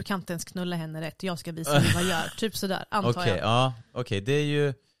liksom, att du kan inte ens knulla henne rätt, jag ska visa dig vad jag gör. Typ sådär, antar jag. Okej, det är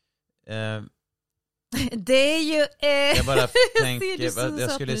ju... Det är ju... Jag bara tänker,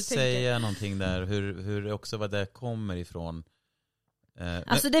 jag skulle säga någonting där, hur också vad det kommer ifrån.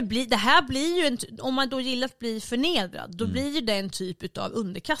 Alltså det här blir ju om man då gillar att bli förnedrad, då blir ju det en typ av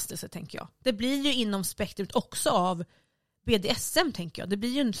underkastelse, tänker jag. Det blir ju inom spektrumet också av BDSM, tänker jag. Det blir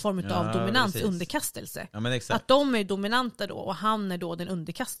ju en form av dominans, precis. Underkastelse. Ja, men exakt. Att de är dominanta då och han är då den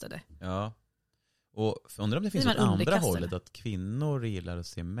underkastade. Ja. Och undrar om det finns åt andra hållet, att kvinnor gillar att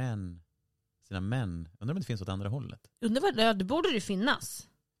se sina män. Undrar om det finns åt andra hållet. Det borde det finnas.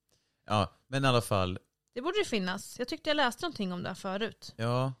 Ja, men i alla fall. Det borde det finnas. Jag tyckte jag läste någonting om det förut.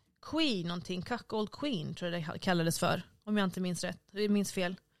 Ja. Queen, någonting. Cuckold Queen tror jag det kallades för. Om jag inte minns rätt. Jag minns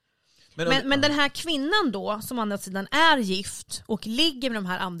fel. Men den här kvinnan då, som andra sidan är gift och ligger med de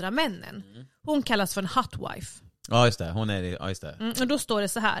här andra männen. Hon kallas för en hot wife. Ja, just det. Hon är det. Ja, just det. Och då står det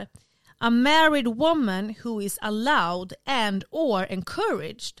så här: a married woman who is allowed and or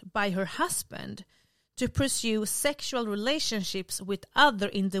encouraged by her husband to pursue sexual relationships with other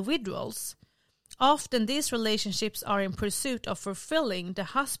individuals. Often these relationships are in pursuit of fulfilling the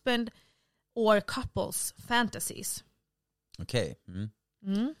husband or couple's fantasies. Okej.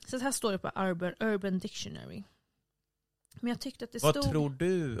 Så här står det på Urban Dictionary. Men jag tyckte att det Vad tror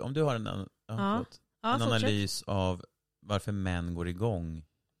du, om du har en analys av varför män går igång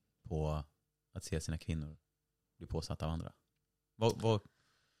på att se sina kvinnor bli påsatta av andra?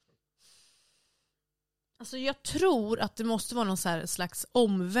 Alltså jag tror att det måste vara någon så här slags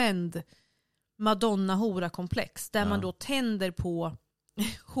omvänd Madonna-hora-komplex där man då tänder på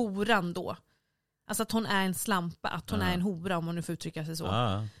horan då. Alltså att hon är en slampa, att hon är en hora, om man nu får uttrycka sig så.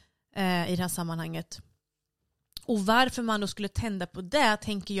 I det här sammanhanget. Och varför man då skulle tända på det,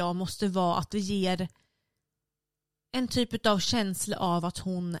 tänker jag, måste vara att det ger en typ av känsla av att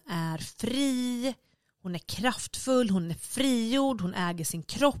hon är fri. Hon är kraftfull, hon är frigjord, hon äger sin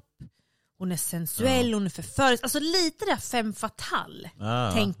kropp. Hon är sensuell, hon är förförelse. Alltså lite där femme fatale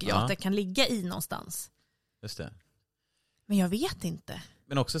tänker jag att det kan ligga i någonstans. Just det. Men jag vet inte.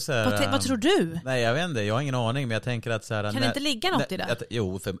 Men också så här, vad tror du? Nej, jag vet inte. Jag har ingen aning, men jag tänker att så här, kan det inte ligga något i det?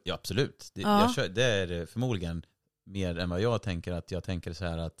 Jo, ja, absolut. Det är förmodligen mer än vad jag tänker. Att jag tänker så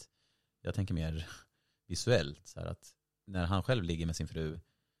här att jag tänker mer visuellt. Så här att när han själv ligger med sin fru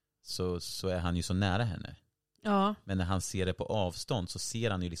så är han ju så nära henne. Ja. Men när han ser det på avstånd så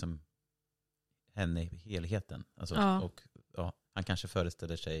ser han ju liksom henne i helheten. Alltså, och han kanske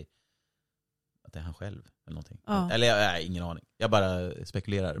föreställer sig att det är han själv eller någonting. Ja. Eller jag har ingen aning. Jag bara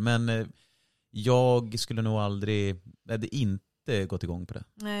spekulerar. Men jag skulle nog aldrig inte gått igång på det.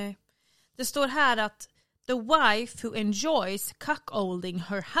 Nej. Det står här att the wife who enjoys cuckolding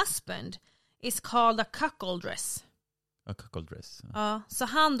her husband is called a cuckoldress. A cuckoldress. Ja, så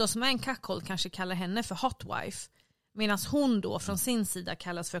han då som är en cuckold kanske kallar henne för hot wife. Medan hon då från sin sida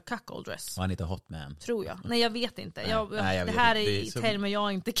kallas för cuckoldress. Och han heter hot man. Tror jag. Nej, jag vet inte. Jag det här är så termer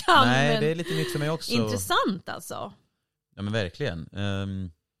jag inte kan. Nej, men det är lite nytt för mig också. Intressant alltså. Ja, men verkligen.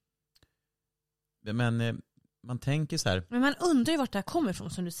 Men man tänker så här. Men man undrar ju vart det här kommer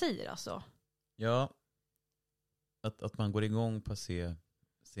ifrån som du säger alltså. Ja. Att man går igång på att se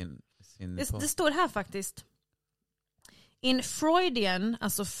sin det står här faktiskt. In Freudian,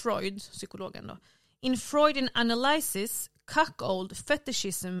 alltså Freud, psykologen då. In Freudian analysis, cuckold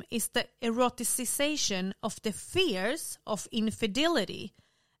fetishism is the eroticization of the fears of infidelity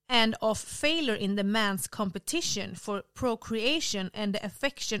and of failure in the man's competition for procreation and the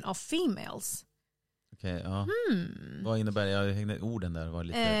affection of females. Okej, ja. Vad innebär det? Jag hängde orden där. Var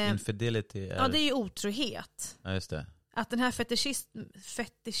lite infidelity. Ja, det är ju otrohet. Ja, just det. Att den här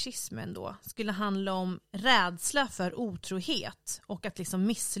fetischismen då skulle handla om rädsla för otrohet och att liksom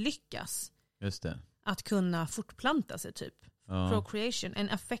misslyckas. Just det. Att kunna fortplanta sig typ. Ja. Procreation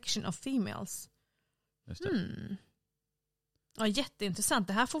and affection of females. Just det. Ja, jätteintressant.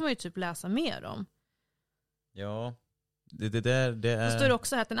 Det här får man ju typ läsa mer om. Ja. Det är... Det står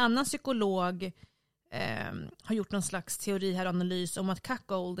också här att en annan psykolog har gjort någon slags teori här, analys om att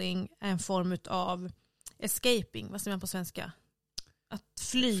cuckolding är en form av escaping, vad säger man på svenska? Att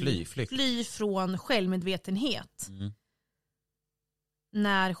fly från självmedvetenhet.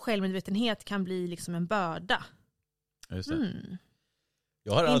 När självmedvetenhet kan bli liksom en börda. Just det.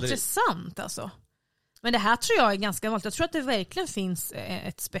 Jag har intressant alltså. Men det här tror jag är ganska vanligt. Jag tror att det verkligen finns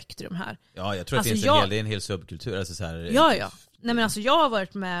ett spektrum här. Ja, jag tror att det finns en hel subkultur. Alltså så här, ja. Nej, men alltså jag har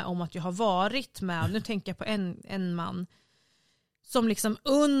varit med om att jag har varit med, nu tänker jag på en man som liksom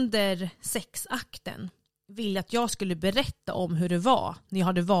under sexakten ville att jag skulle berätta om hur det var när jag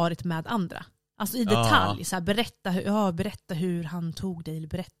hade varit med andra. Alltså i detalj, så här, berätta hur han tog dig, eller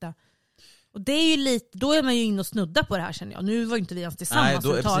berätta. Och det är ju lite, då är man ju inne och snudda på det här, känner jag. Nu var ju inte vi ens tillsammans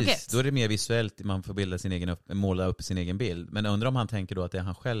överhuvudtaget. Då är det mer visuellt, man får måla upp sin egen bild. Men undrar om han tänker då att det är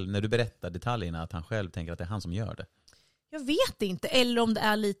han själv, när du berättar detaljerna, att han själv tänker att det är han som gör det. Jag vet inte, eller om det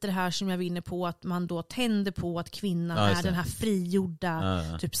är lite det här som jag vinner på, att man då tänder på att kvinnan är den här frigjorda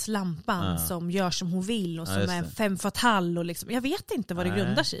typ slampan som gör som hon vill och som är en femme fatale och liksom, jag vet inte vad det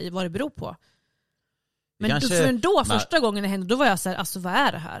grundar sig i, vad det beror på. Men kanske, då första gången det hände, då var jag så här, alltså vad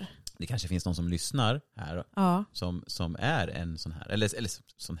är det här? Det kanske finns någon som lyssnar här som är en sån här, eller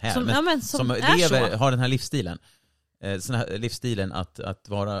sån här, som lever, har den här livsstilen. Sån här livsstilen att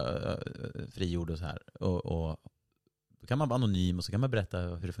vara frigjord och så här, och då kan man vara anonym och så kan man berätta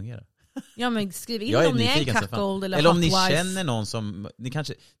hur det fungerar. Ja, men skriv in om ni är en cuckold eller om ni känner någon som ni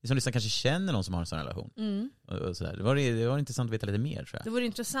som lyssnar kanske känner någon som har en sån relation. Och så där. Det var intressant att veta lite mer, tror jag. Det vore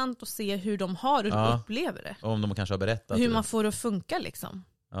intressant att se hur de har och upplever det. Och om de kanske har berättat hur man får det att funka liksom.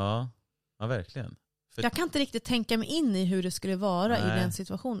 Ja verkligen. Jag kan inte riktigt tänka mig in i hur det skulle vara i den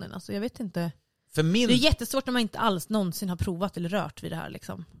situationen. Alltså jag vet inte. Det är jättesvårt när man inte alls någonsin har provat eller rört vid det här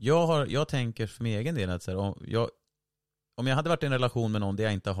liksom. Jag tänker för min egen del att så här, om jag hade varit i en relation med någon där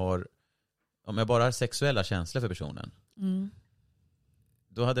jag inte har, om jag bara har sexuella känslor för personen,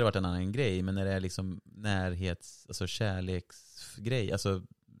 då hade det varit en annan grej. Men när det är liksom alltså kärleksgrej, alltså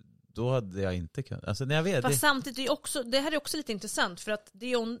då hade jag inte kunnat. Alltså, när jag vet, fast samtidigt det här är också lite intressant, för att det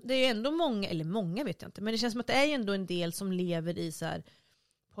är ju ändå många vet jag inte, men det känns som att det är ju ändå en del som lever i så här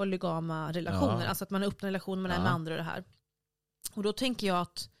polygama relationer, alltså att man har öppna relationer med andra och det här. Och då tänker jag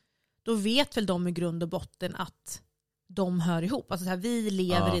att då vet väl de i grund och botten att de hör ihop. Alltså så här, vi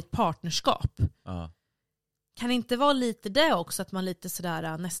lever i ett partnerskap. Kan det inte vara lite det också, att man lite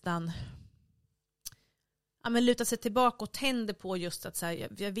sådär nästan lutar sig tillbaka och tänder på just att så här,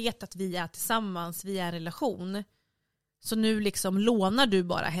 jag vet att vi är tillsammans, vi är en relation. Så nu liksom lånar du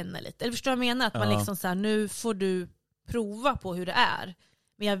bara henne lite. Eller förstår du vad jag menar? Att man liksom så här, nu får du prova på hur det är.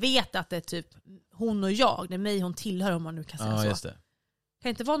 Men jag vet att det är typ hon och jag, det är mig hon tillhör om man nu kan säga så. Just det. Kan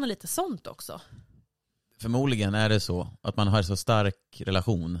inte vara något lite sånt också? Förmodligen är det så att man har så stark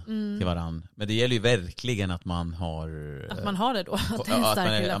relation till varann. Men det gäller ju verkligen att man har... Att man har det då? Att det är en stark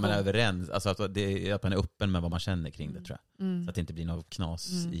relation. Att man är överens. Alltså att man är öppen med vad man känner kring det, tror jag. Så att det inte blir något knas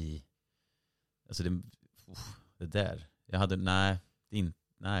i... Alltså det där. Jag hade...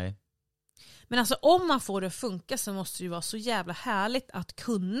 Nej. Men alltså om man får det att funka så måste det ju vara så jävla härligt att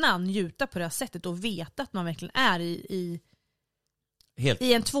kunna njuta på det här sättet och veta att man verkligen är i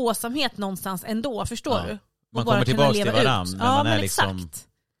en tvåsamhet någonstans ändå, förstår du? Man kommer tillbaka till varandra. Ja, men exakt.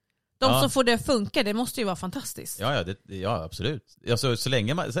 De som får det att funka, det måste ju vara fantastiskt. Ja, absolut. Alltså, så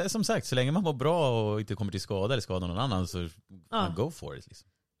länge man mår bra och inte kommer till skada eller skada någon annan, så go for it liksom.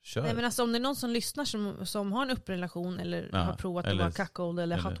 Kör. Nej, men alltså om det är någon som lyssnar som har en öppen relation eller har provat att vara cuckold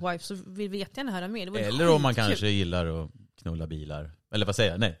eller hot wife, så vill vi jättegärna höra mer. Eller om man kanske gillar att knulla bilar. Eller vad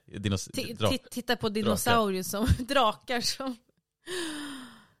säger jag? Nej, titta på dinosaurier som drakar som...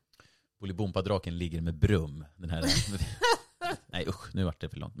 Bolibompa-draken ligger med brum. Den här... Nej usch, nu vart det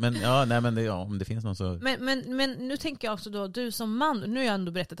för långt. Men om det finns någon så... Men nu tänker jag också då, du som man, nu har jag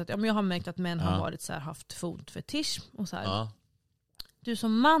ändå berättat att jag har märkt att män har varit så här, haft fotfetisch och så här. Ja. Du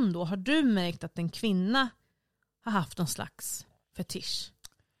som man då, har du märkt att en kvinna har haft någon slags fetisch?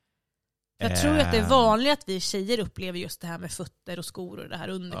 Jag tror att det är vanligt att vi tjejer upplever just det här med fötter och skor och det här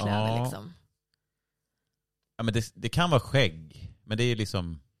underkläder liksom. Ja, men det kan vara skägg. Men det är ju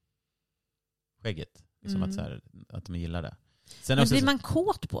liksom skägget. Liksom att de gillar det. Sen men blir man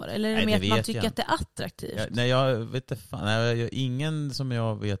kåt på det? Eller är det mer att man tycker att det är attraktivt? Jag vet inte fan. Ingen som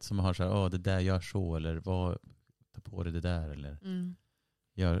jag vet som har så här, det där gör så. Eller ta på det där. Eller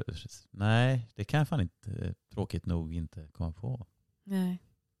nej, det kan jag fan inte, tråkigt nog, inte komma på. Nej.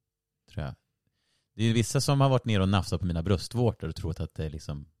 Tror jag. Det är vissa som har varit ner och nafsat på mina bröstvårtor och trott att det är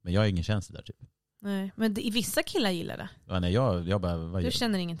liksom, men jag har ingen känsla där typ. Nej, men vissa killar gillar det. Ja, nej, jag bara... Du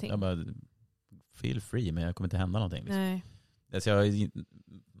känner ingenting? Jag bara, feel free, men jag kommer inte hända någonting. Liksom. Nej. Alltså, nej.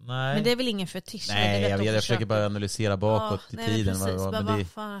 Men det är väl ingen fetisch? Nej, jag försöker bara analysera bakåt i tiden. Vad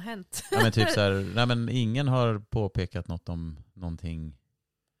fan har hänt? Ja, men typ så här, nej, men ingen har påpekat något om någonting.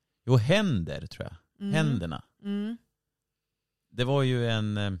 Jo, händer tror jag. Händerna. Det var ju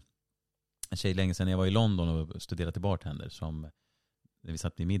en tjej länge sedan jag var i London och studerade till bartender, som när vi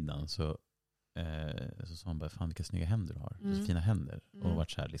satt vid middagen så sa hon bara, fan vilka snygga händer du har. Så fina händer. Och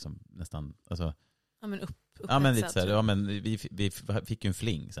varit så här liksom nästan, alltså, ja men lite så här, ja men vi fick ju en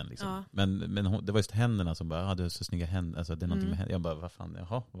fling sen liksom. Ja. Men det var just händerna som bara, du har så snygga händer, alltså det är någonting med händer. Jag bara, vad fan,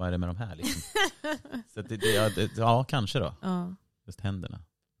 vad är det med de här liksom? Så det, kanske då. Ja. Just händerna.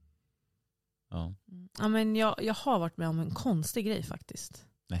 Ja. Ja, men jag har varit med om en konstig grej faktiskt.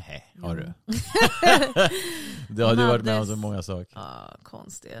 Nej, har du? Det har du varit med om så många saker. Ja,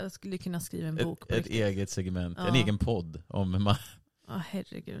 konstigt. Jag skulle kunna skriva en bok. Ett eget segment, en egen podd om... Ja,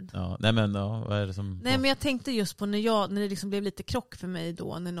 herregud. Ja, nej men vad är det som... Nej, men jag tänkte just på när det liksom blev lite krock för mig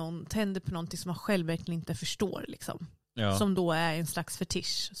då, när någon tände på någonting som man själv verkligen inte förstår liksom. Ja. Som då är en slags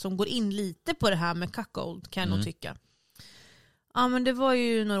fetisch. Som går in lite på det här med cuckold, kan jag nog tycka. Ja, men det var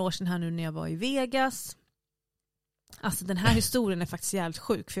ju några år sedan här nu när jag var i Vegas. Alltså den här historien är faktiskt jävligt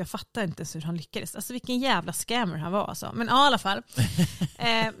sjuk, för jag fattar inte hur han lyckades. Alltså vilken jävla scammer han var alltså. Men ja, i alla fall.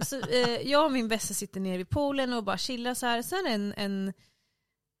 Jag och min bästa sitter nere vid poolen och bara chillar så här. Sen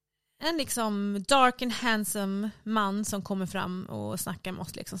en liksom dark and handsome man som kommer fram och snackar med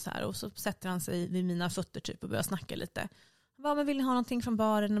oss liksom så här. Och så sätter han sig vid mina fötter typ och börjar snacka lite. Bara, men vill ni ha någonting från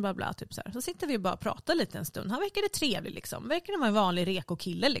baren och bla bla typ så här. Så sitter vi och bara pratar lite en stund. Han verkade trevlig liksom. Verkade vara en vanlig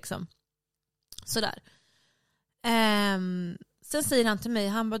reko-kille liksom. Sådär. Sen säger han till mig,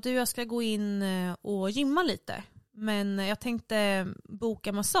 han bara, jag ska gå in och gymma lite. Men jag tänkte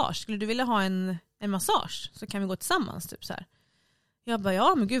boka massage. Skulle du vilja ha en massage? Så kan vi gå tillsammans typ så här. Jag bara,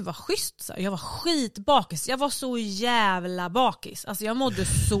 ja men gud vad schysst. Så här. Jag var skitbakis. Jag var så jävla bakis. Alltså jag mådde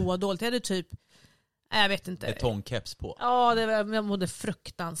så dåligt. Jag hade typ, jag vet inte. Ett tångkeps på. Ja, jag mådde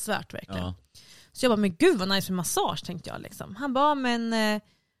fruktansvärt verkligen. Ja. Så jag bara, men gud vad nice med massage, tänkte jag liksom. Han bara, men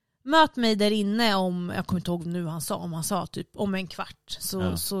möt mig där inne om, jag kommer inte ihåg nu han sa, om han sa typ om en kvart.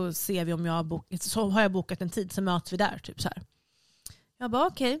 Så ser vi om jag har bokat, så har jag bokat en tid, så möts vi där typ så här. Jag bara,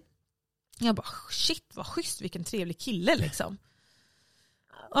 okej. Jag bara, shit vad schysst, vilken trevlig kille liksom.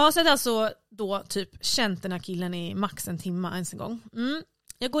 Ja, så jag alltså då typ känt den här killen i max en timme ens en gång.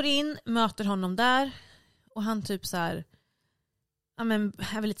 Jag går in, möter honom där. Och han typ så här, ja men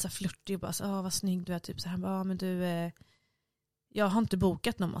jag är väl lite så flörtig och bara så, vad snygg du är typ så här. Han bara, men du, jag har inte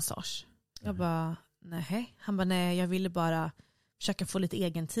bokat någon massage. Jag bara, nej. Han bara, nej, jag ville bara försöka få lite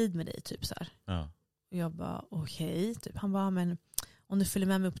egen tid med dig, typ så här. Ja. Och jag bara, okej. Typ. Han bara, men om du följer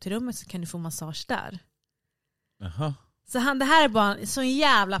med mig upp till rummet så kan du få massage där. Jaha. Så det här är bara en sån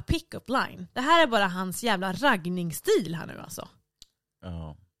jävla pick-up line. Det här är bara hans jävla raggningsstil här nu alltså.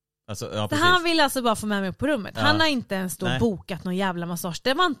 Ja. Så han vill alltså bara få med mig upp på rummet. Han har inte ens då bokat någon jävla massage.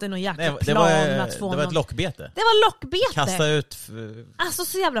 Det var inte någon jäkla plan att få det var ett lockbete. Det var lockbete. Kasta ut... Alltså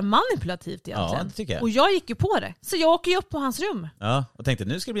så jävla manipulativt egentligen. Ja, det tycker jag. Och jag gick ju på det. Så jag åker ju upp på hans rum. Ja, och tänkte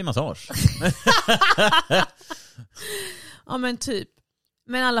nu ska det bli massage. Ja men typ.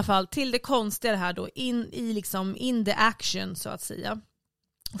 Men i alla fall, till det konstiga här då, in the action så att säga.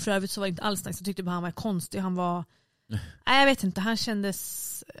 Och för övrigt så var det inte alls nice. Jag tyckte bara han var konstig. Han var, jag vet inte, han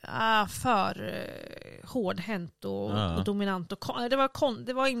kändes för hårdhänt och dominant. Och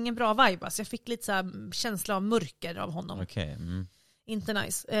det var ingen bra vibe. Alltså jag fick lite så här känsla av mörker av honom. Okay. Inte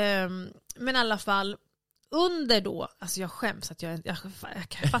nice. Men i alla fall, under då, alltså jag skäms att jag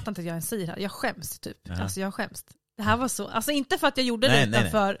fattar inte att jag ens säger det här. Jag skäms typ. Alltså jag skäms. Det här var så, alltså inte för att jag gjorde det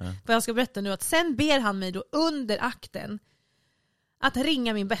utan för vad jag ska berätta nu, att sen ber han mig då under akten att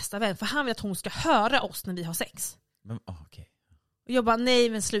ringa min bästa vän, för han vill att hon ska höra oss när vi har sex. Men, okay. Och jag bara, nej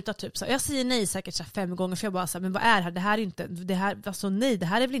men sluta typ så. Jag säger nej säkert så 5 gånger, för jag bara så här, men vad är det här? Det här är inte, det här, alltså nej, det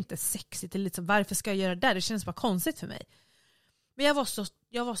här är väl inte sexigt eller liksom, varför ska jag göra det där? Det känns bara konstigt för mig. Men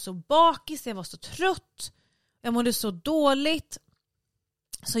jag var så bakis, jag var så trött, jag mådde så dåligt.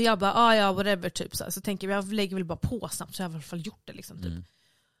 Så jag bara, ja whatever typ så tänker jag lägger väl bara på snabbt, så jag har i alla fall gjort det liksom typ.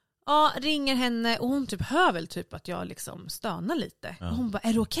 Ja, ringer henne och hon typ hör väl typ att jag liksom stönar lite. Och hon bara,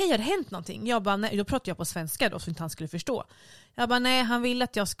 är det okej? Har det hänt någonting? Jag bara, nej. Då pratar jag på svenska då så inte han skulle förstå. Jag bara, nej, han ville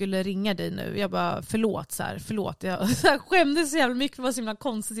att jag skulle ringa dig nu. Jag bara, förlåt. Jag skämdes så jävla mycket, för det var så himla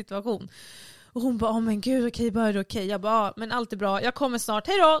konstig situation. Och hon bara, men gud, okej, bara är det okej? Jag bara, men allt är bra, jag kommer snart,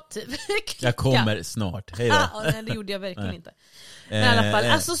 hej då typ. Jag kommer snart, hej då. Nej, det gjorde jag verkligen inte. Men i alla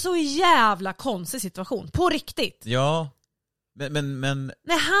fall, alltså så jävla konstig situation, på riktigt. Ja, men...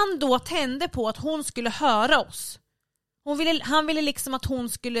 När han då tände på att hon skulle höra oss. Han ville liksom att hon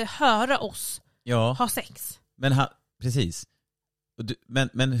skulle höra oss ha sex. Men precis.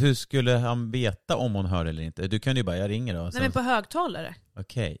 Men hur skulle han veta om hon hör eller inte? Du kan ju bara, jag ringer då. Nej, men på högtalare.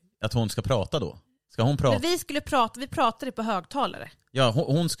 Okej. Att hon ska prata då? Ska hon prata? Men vi pratade på högtalare. Ja,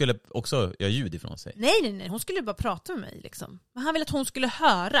 hon skulle också göra ljud ifrån sig. Nej, hon skulle bara prata med mig liksom. Men han ville att hon skulle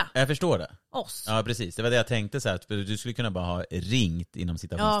höra. Jag förstår det. Oss. Ja, precis. Det var det jag tänkte så här, att du skulle kunna bara ha ringt inom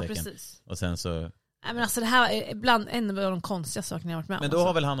citationstecken. Ja, precis. Och sen så... Nej, men alltså det här är ibland en av de konstiga sakerna jag har varit med om. Men då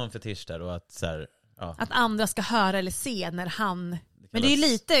har väl han någon fetisch där och att så här, att andra ska höra eller se när han... Men det är ju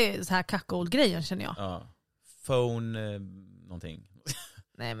lite så här cuckold-grejen känner jag. Ja. Phone någonting.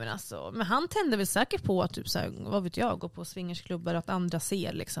 Nej men alltså, men han tände väl säkert på att typ så här, vad vet jag, gå på swingersklubbar och att andra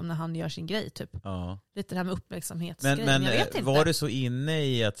ser liksom när han gör sin grej typ. Ja. Lite det här med uppmärksamhetsgrejen. Men jag vet inte. Var du så inne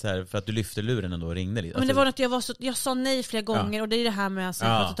i att så här, för att du lyfte luren ändå och ringde lite? Men det var att jag sa nej flera gånger och det är det här med alltså,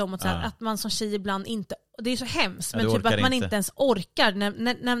 jag pratat om att, så här, att man som tjej ibland inte, det är så hemskt, men typ att man inte ens orkar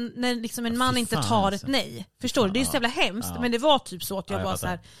när liksom en man inte tar ett nej. Förstår du? Det är så jävla hemskt, men det var typ så att jag bara så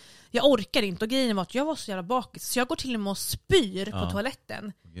här, jag orkar inte, och grejen var att jag var så jävla bakis så jag går till och med och spyr på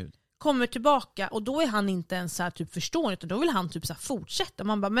toaletten. Gud. Kommer tillbaka och då är han inte ens så här typ förstående, utan då vill han typ så här fortsätta.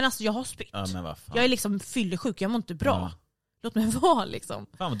 Man bara, men alltså jag har spytt. Jag är liksom fyllersjuk, jag mår inte bra. Ja. Låt mig vara liksom.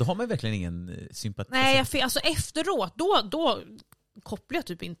 Fan, då har man verkligen ingen sympati. Nej, alltså efteråt då kopplade jag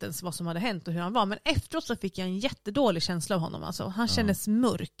typ inte ens vad som hade hänt och hur han var, men efteråt så fick jag en jättedålig känsla av honom alltså. Han kändes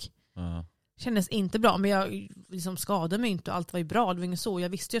mörk. Ja. Kändes inte bra, men jag liksom skadade mig inte och allt var ju bra, det var inget så. Jag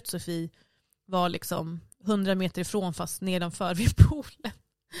visste ju att Sofie var liksom 100 meter ifrån fast nedanför vid poolen.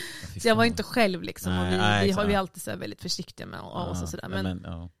 Så jag var inte själv liksom. Nej, och vi är alltid så väldigt försiktiga med oss och sådär. Men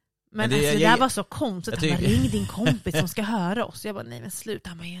alltså, det där var så konstigt. Han bara, ring din kompis som ska höra oss. Jag bara, nej men sluta,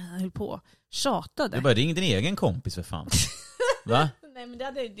 jag höll på. Tjatade. Du bara, ring din egen kompis för fan. Va? Nej, men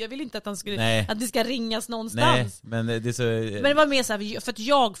jag vill inte att han skulle att det ska ringas någonstans. Nej, men det är så... Men det var mer så här, för att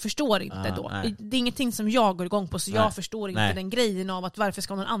jag förstår inte då. Nej. Det är ingenting som jag går igång på, så jag förstår inte den grejen av att varför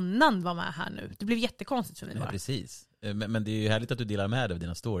ska någon annan vara med här nu. Det blev jättekonstigt för mig bara. Precis. Men det är ju härligt att du delar med dig av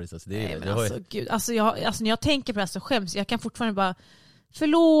dina stories. Alltså, det är, nej, men alltså, gud. Alltså, när jag tänker på det här så skäms jag. Kan fortfarande bara,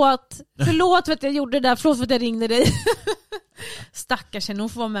 förlåt för att jag gjorde det där, förlåt för att jag ringde dig. Stackars, hon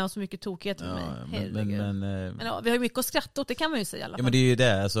får vara med om så mycket tokighet med mig. Men vi har ju mycket att skratta åt, det kan man ju säga i alla fall. Ja, men det är ju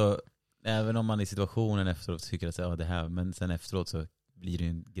det, alltså, även om man i situationen efteråt tycker att det här, men sen efteråt så blir det ju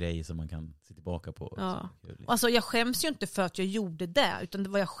en grej som man kan se tillbaka på. Ja. Alltså jag skäms ju inte för att jag gjorde det, utan det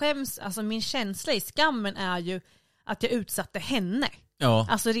var jag skäms, alltså min känsla i skammen är ju att jag utsatte henne. Ja.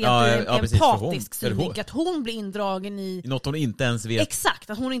 Alltså rent empatisk synvinkel. att hon blir indragen i något hon inte ens vet. Exakt,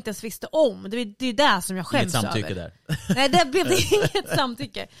 att hon inte ens visste om. Det är där som jag skäms över. Inget samtycke där. Nej, det blev inget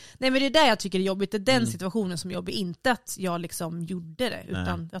samtycke. Nej, men det är där jag tycker det är jobbigt. Det är den situationen som är jobbig. Inte att jag liksom gjorde det,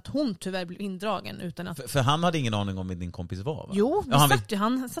 utan att hon tyvärr blev indragen. Utan att... För han hade ingen aning om vem din kompis var, va? Jo,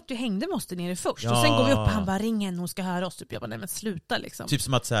 han satt ju hängde med oss där nere först. Och sen går vi upp och han bara, ring henne, hon ska höra oss. Jag bara, nej men sluta liksom. Typ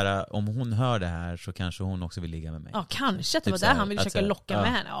som att så här, om hon hör det här så kanske hon också vill ligga med mig. Ja, kanske att det typ var där han ville försöka locka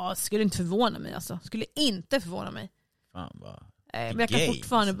med henne. Ja, skulle inte förvåna mig alltså. Skulle inte förvåna mig. Fan, vad... Men jag kan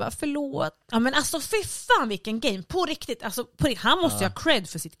fortfarande bara, förlåt. Ja, men alltså fy fan vilken game. På riktigt, alltså, han måste ju ha cred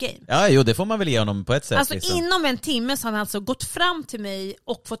för sitt game. Ja, jo, det får man väl ge honom på ett sätt. Alltså liksom. Inom en timme så har han alltså gått fram till mig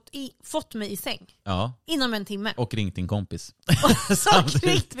och fått mig i säng. Ja. Inom en timme. Och ringt din kompis. Och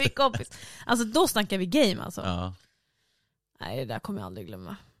ringt min kompis. Alltså då snackar vi game alltså. Ja. Nej, det där kommer jag aldrig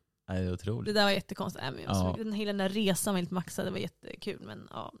glömma. Nej, det är otroligt. Det där var jättekonstigt. Hela den där resan var helt maxad, det var jättekul. Men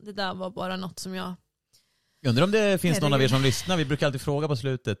ja, det där var bara något som jag undrar om det finns någon av er som lyssnar. Vi brukar alltid fråga på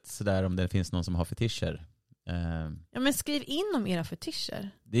slutet så där, om det finns någon som har fetischer. Ja, men skriv in om era fetischer.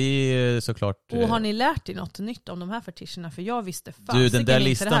 Det är såklart. Och har ni lärt er något nytt om de här fetischerna? För jag visste fan. Du, den där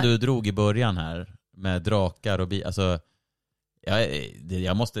listan du drog i början här med drakar och alltså jag har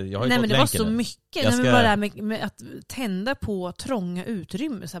ju fått nej, men det var så nu. Mycket. Nej, men bara det här med att tända på trånga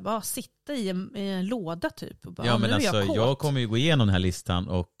utrymmen, så här, bara sitta i en låda typ och bara, ja, men nu alltså, är jag jag kommer ju gå igenom den här listan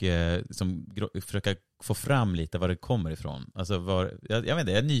och försöka få fram lite var det kommer ifrån. Alltså jag vet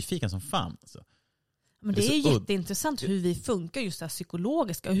inte, jag är nyfiken som fan alltså. Men det är jätteintressant hur vi funkar just det här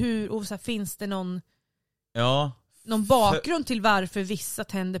psykologiska. Och så här, finns det någon bakgrund till varför vissa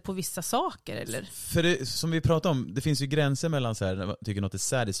tänder på vissa saker? Eller? För det, som vi pratade om, det finns ju gränser mellan så här, när man tycker något är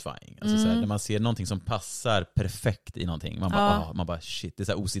satisfying. Alltså så här, när man ser någonting som passar perfekt i någonting. Man bara shit, det är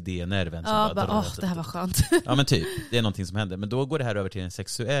så här OCD-nerven som bara drar. Det här var skönt. Ja, men typ, det är någonting som händer. Men då går det här över till en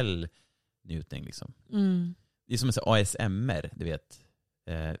sexuell njutning liksom. Det är som en så ASMR, du vet,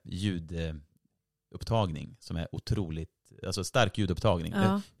 ljudupptagning som är otroligt, alltså stark ljudupptagning.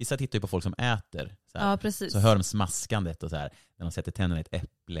 Vissa tittar ju på folk som äter så här, precis. så hör de smaskandet och så här, när de sätter tänderna i ett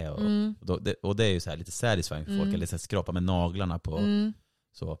äpple och det är ju så här lite satisfying för folk, eller så här, skrapa med naglarna på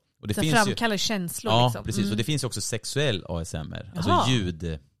så. Och det så finns framkallar känslor ja, liksom. Precis, och det finns ju också sexuell ASMR, alltså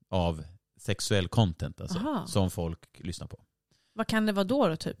ljud av sexuell content alltså, som folk lyssnar på. Vad kan det vara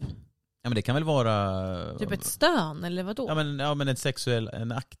då typ? Ja, men det kan väl vara typ ett stön eller vad då? Ja, men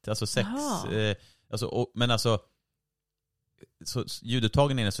en akt, alltså sex. Men alltså så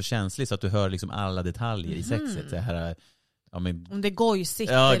ljudupptagningen är så känslig så att du hör liksom alla detaljer i sexet. Det här, om det är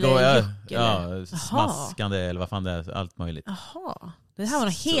gojsigt eller juck eller smaskande eller vad fan det är, allt möjligt. Jaha. Det här var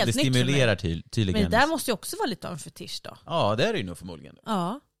något helt nytt. Det stimulerar tydligen. Men det där måste ju också vara lite av en fetisch då. Ja, det är det ju nog förmodligen.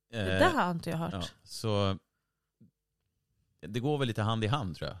 Ja, det där har inte jag hört. Ja, så det går väl lite hand i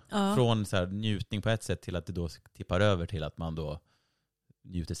hand tror jag. Från så här njutning på ett sätt till att det då tippar över till att man då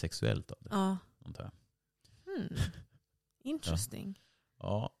njuter sexuellt av det. Ja. Interesting.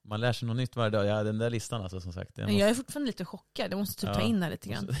 Ja, man lär sig något nytt varje dag. Ja, den där listan alltså, som sagt. Men jag är fortfarande lite chockad. Jag måste typ ta in här lite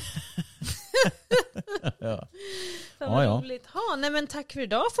grann. Roligt. Nej, men tack för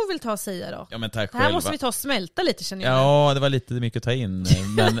idag får vi väl ta och säga då. Ja, men tack det här själva. måste vi ta och smälta lite, känner jag. Ja, det var lite mycket att ta in.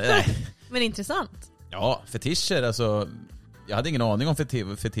 Men intressant. Ja, fetischer alltså. Jag hade ingen aning om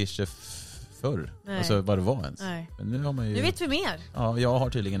fetischer förr. Nej. Alltså vad det var ens. Nej. Men nu har man ju... Nu vet vi mer. Ja, jag har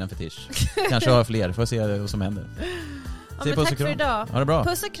tydligen en fetisch. Kanske har fler. Får se vad som händer. Men tack för idag. Ha det bra.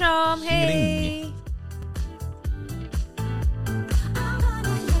 Puss och kram. Hej!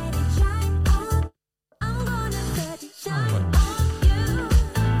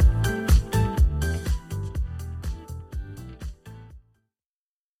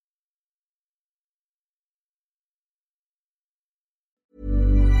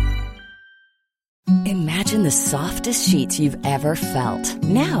 Imagine the softest sheets you've ever felt.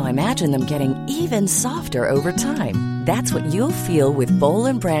 Now imagine them getting even softer over time. That's what you'll feel with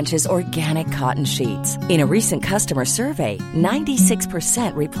Boll & Branch's organic cotton sheets. In a recent customer survey,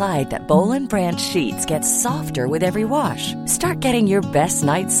 96% replied that Boll & Branch sheets get softer with every wash. Start getting your best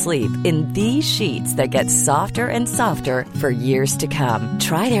night's sleep in these sheets that get softer and softer for years to come.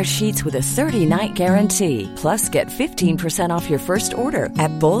 Try their sheets with a 30-night guarantee. Plus, get 15% off your first order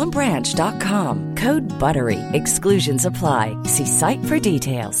at bollandbranch.com. Code BUTTERY. Exclusions apply. See site for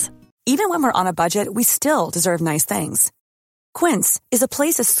details. Even when we're on a budget, we still deserve nice things. Quince is a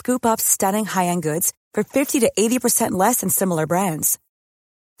place to scoop up stunning high-end goods for 50 to 80% less than similar brands.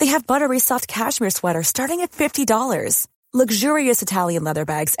 They have buttery soft cashmere sweaters starting at $50, luxurious Italian leather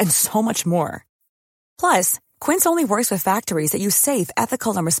bags, and so much more. Plus, Quince only works with factories that use safe,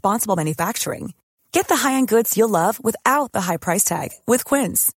 ethical, and responsible manufacturing. Get the high-end goods you'll love without the high price tag with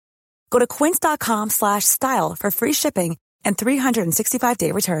Quince. Go to quince.com/style for free shipping and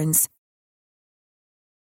 365-day returns.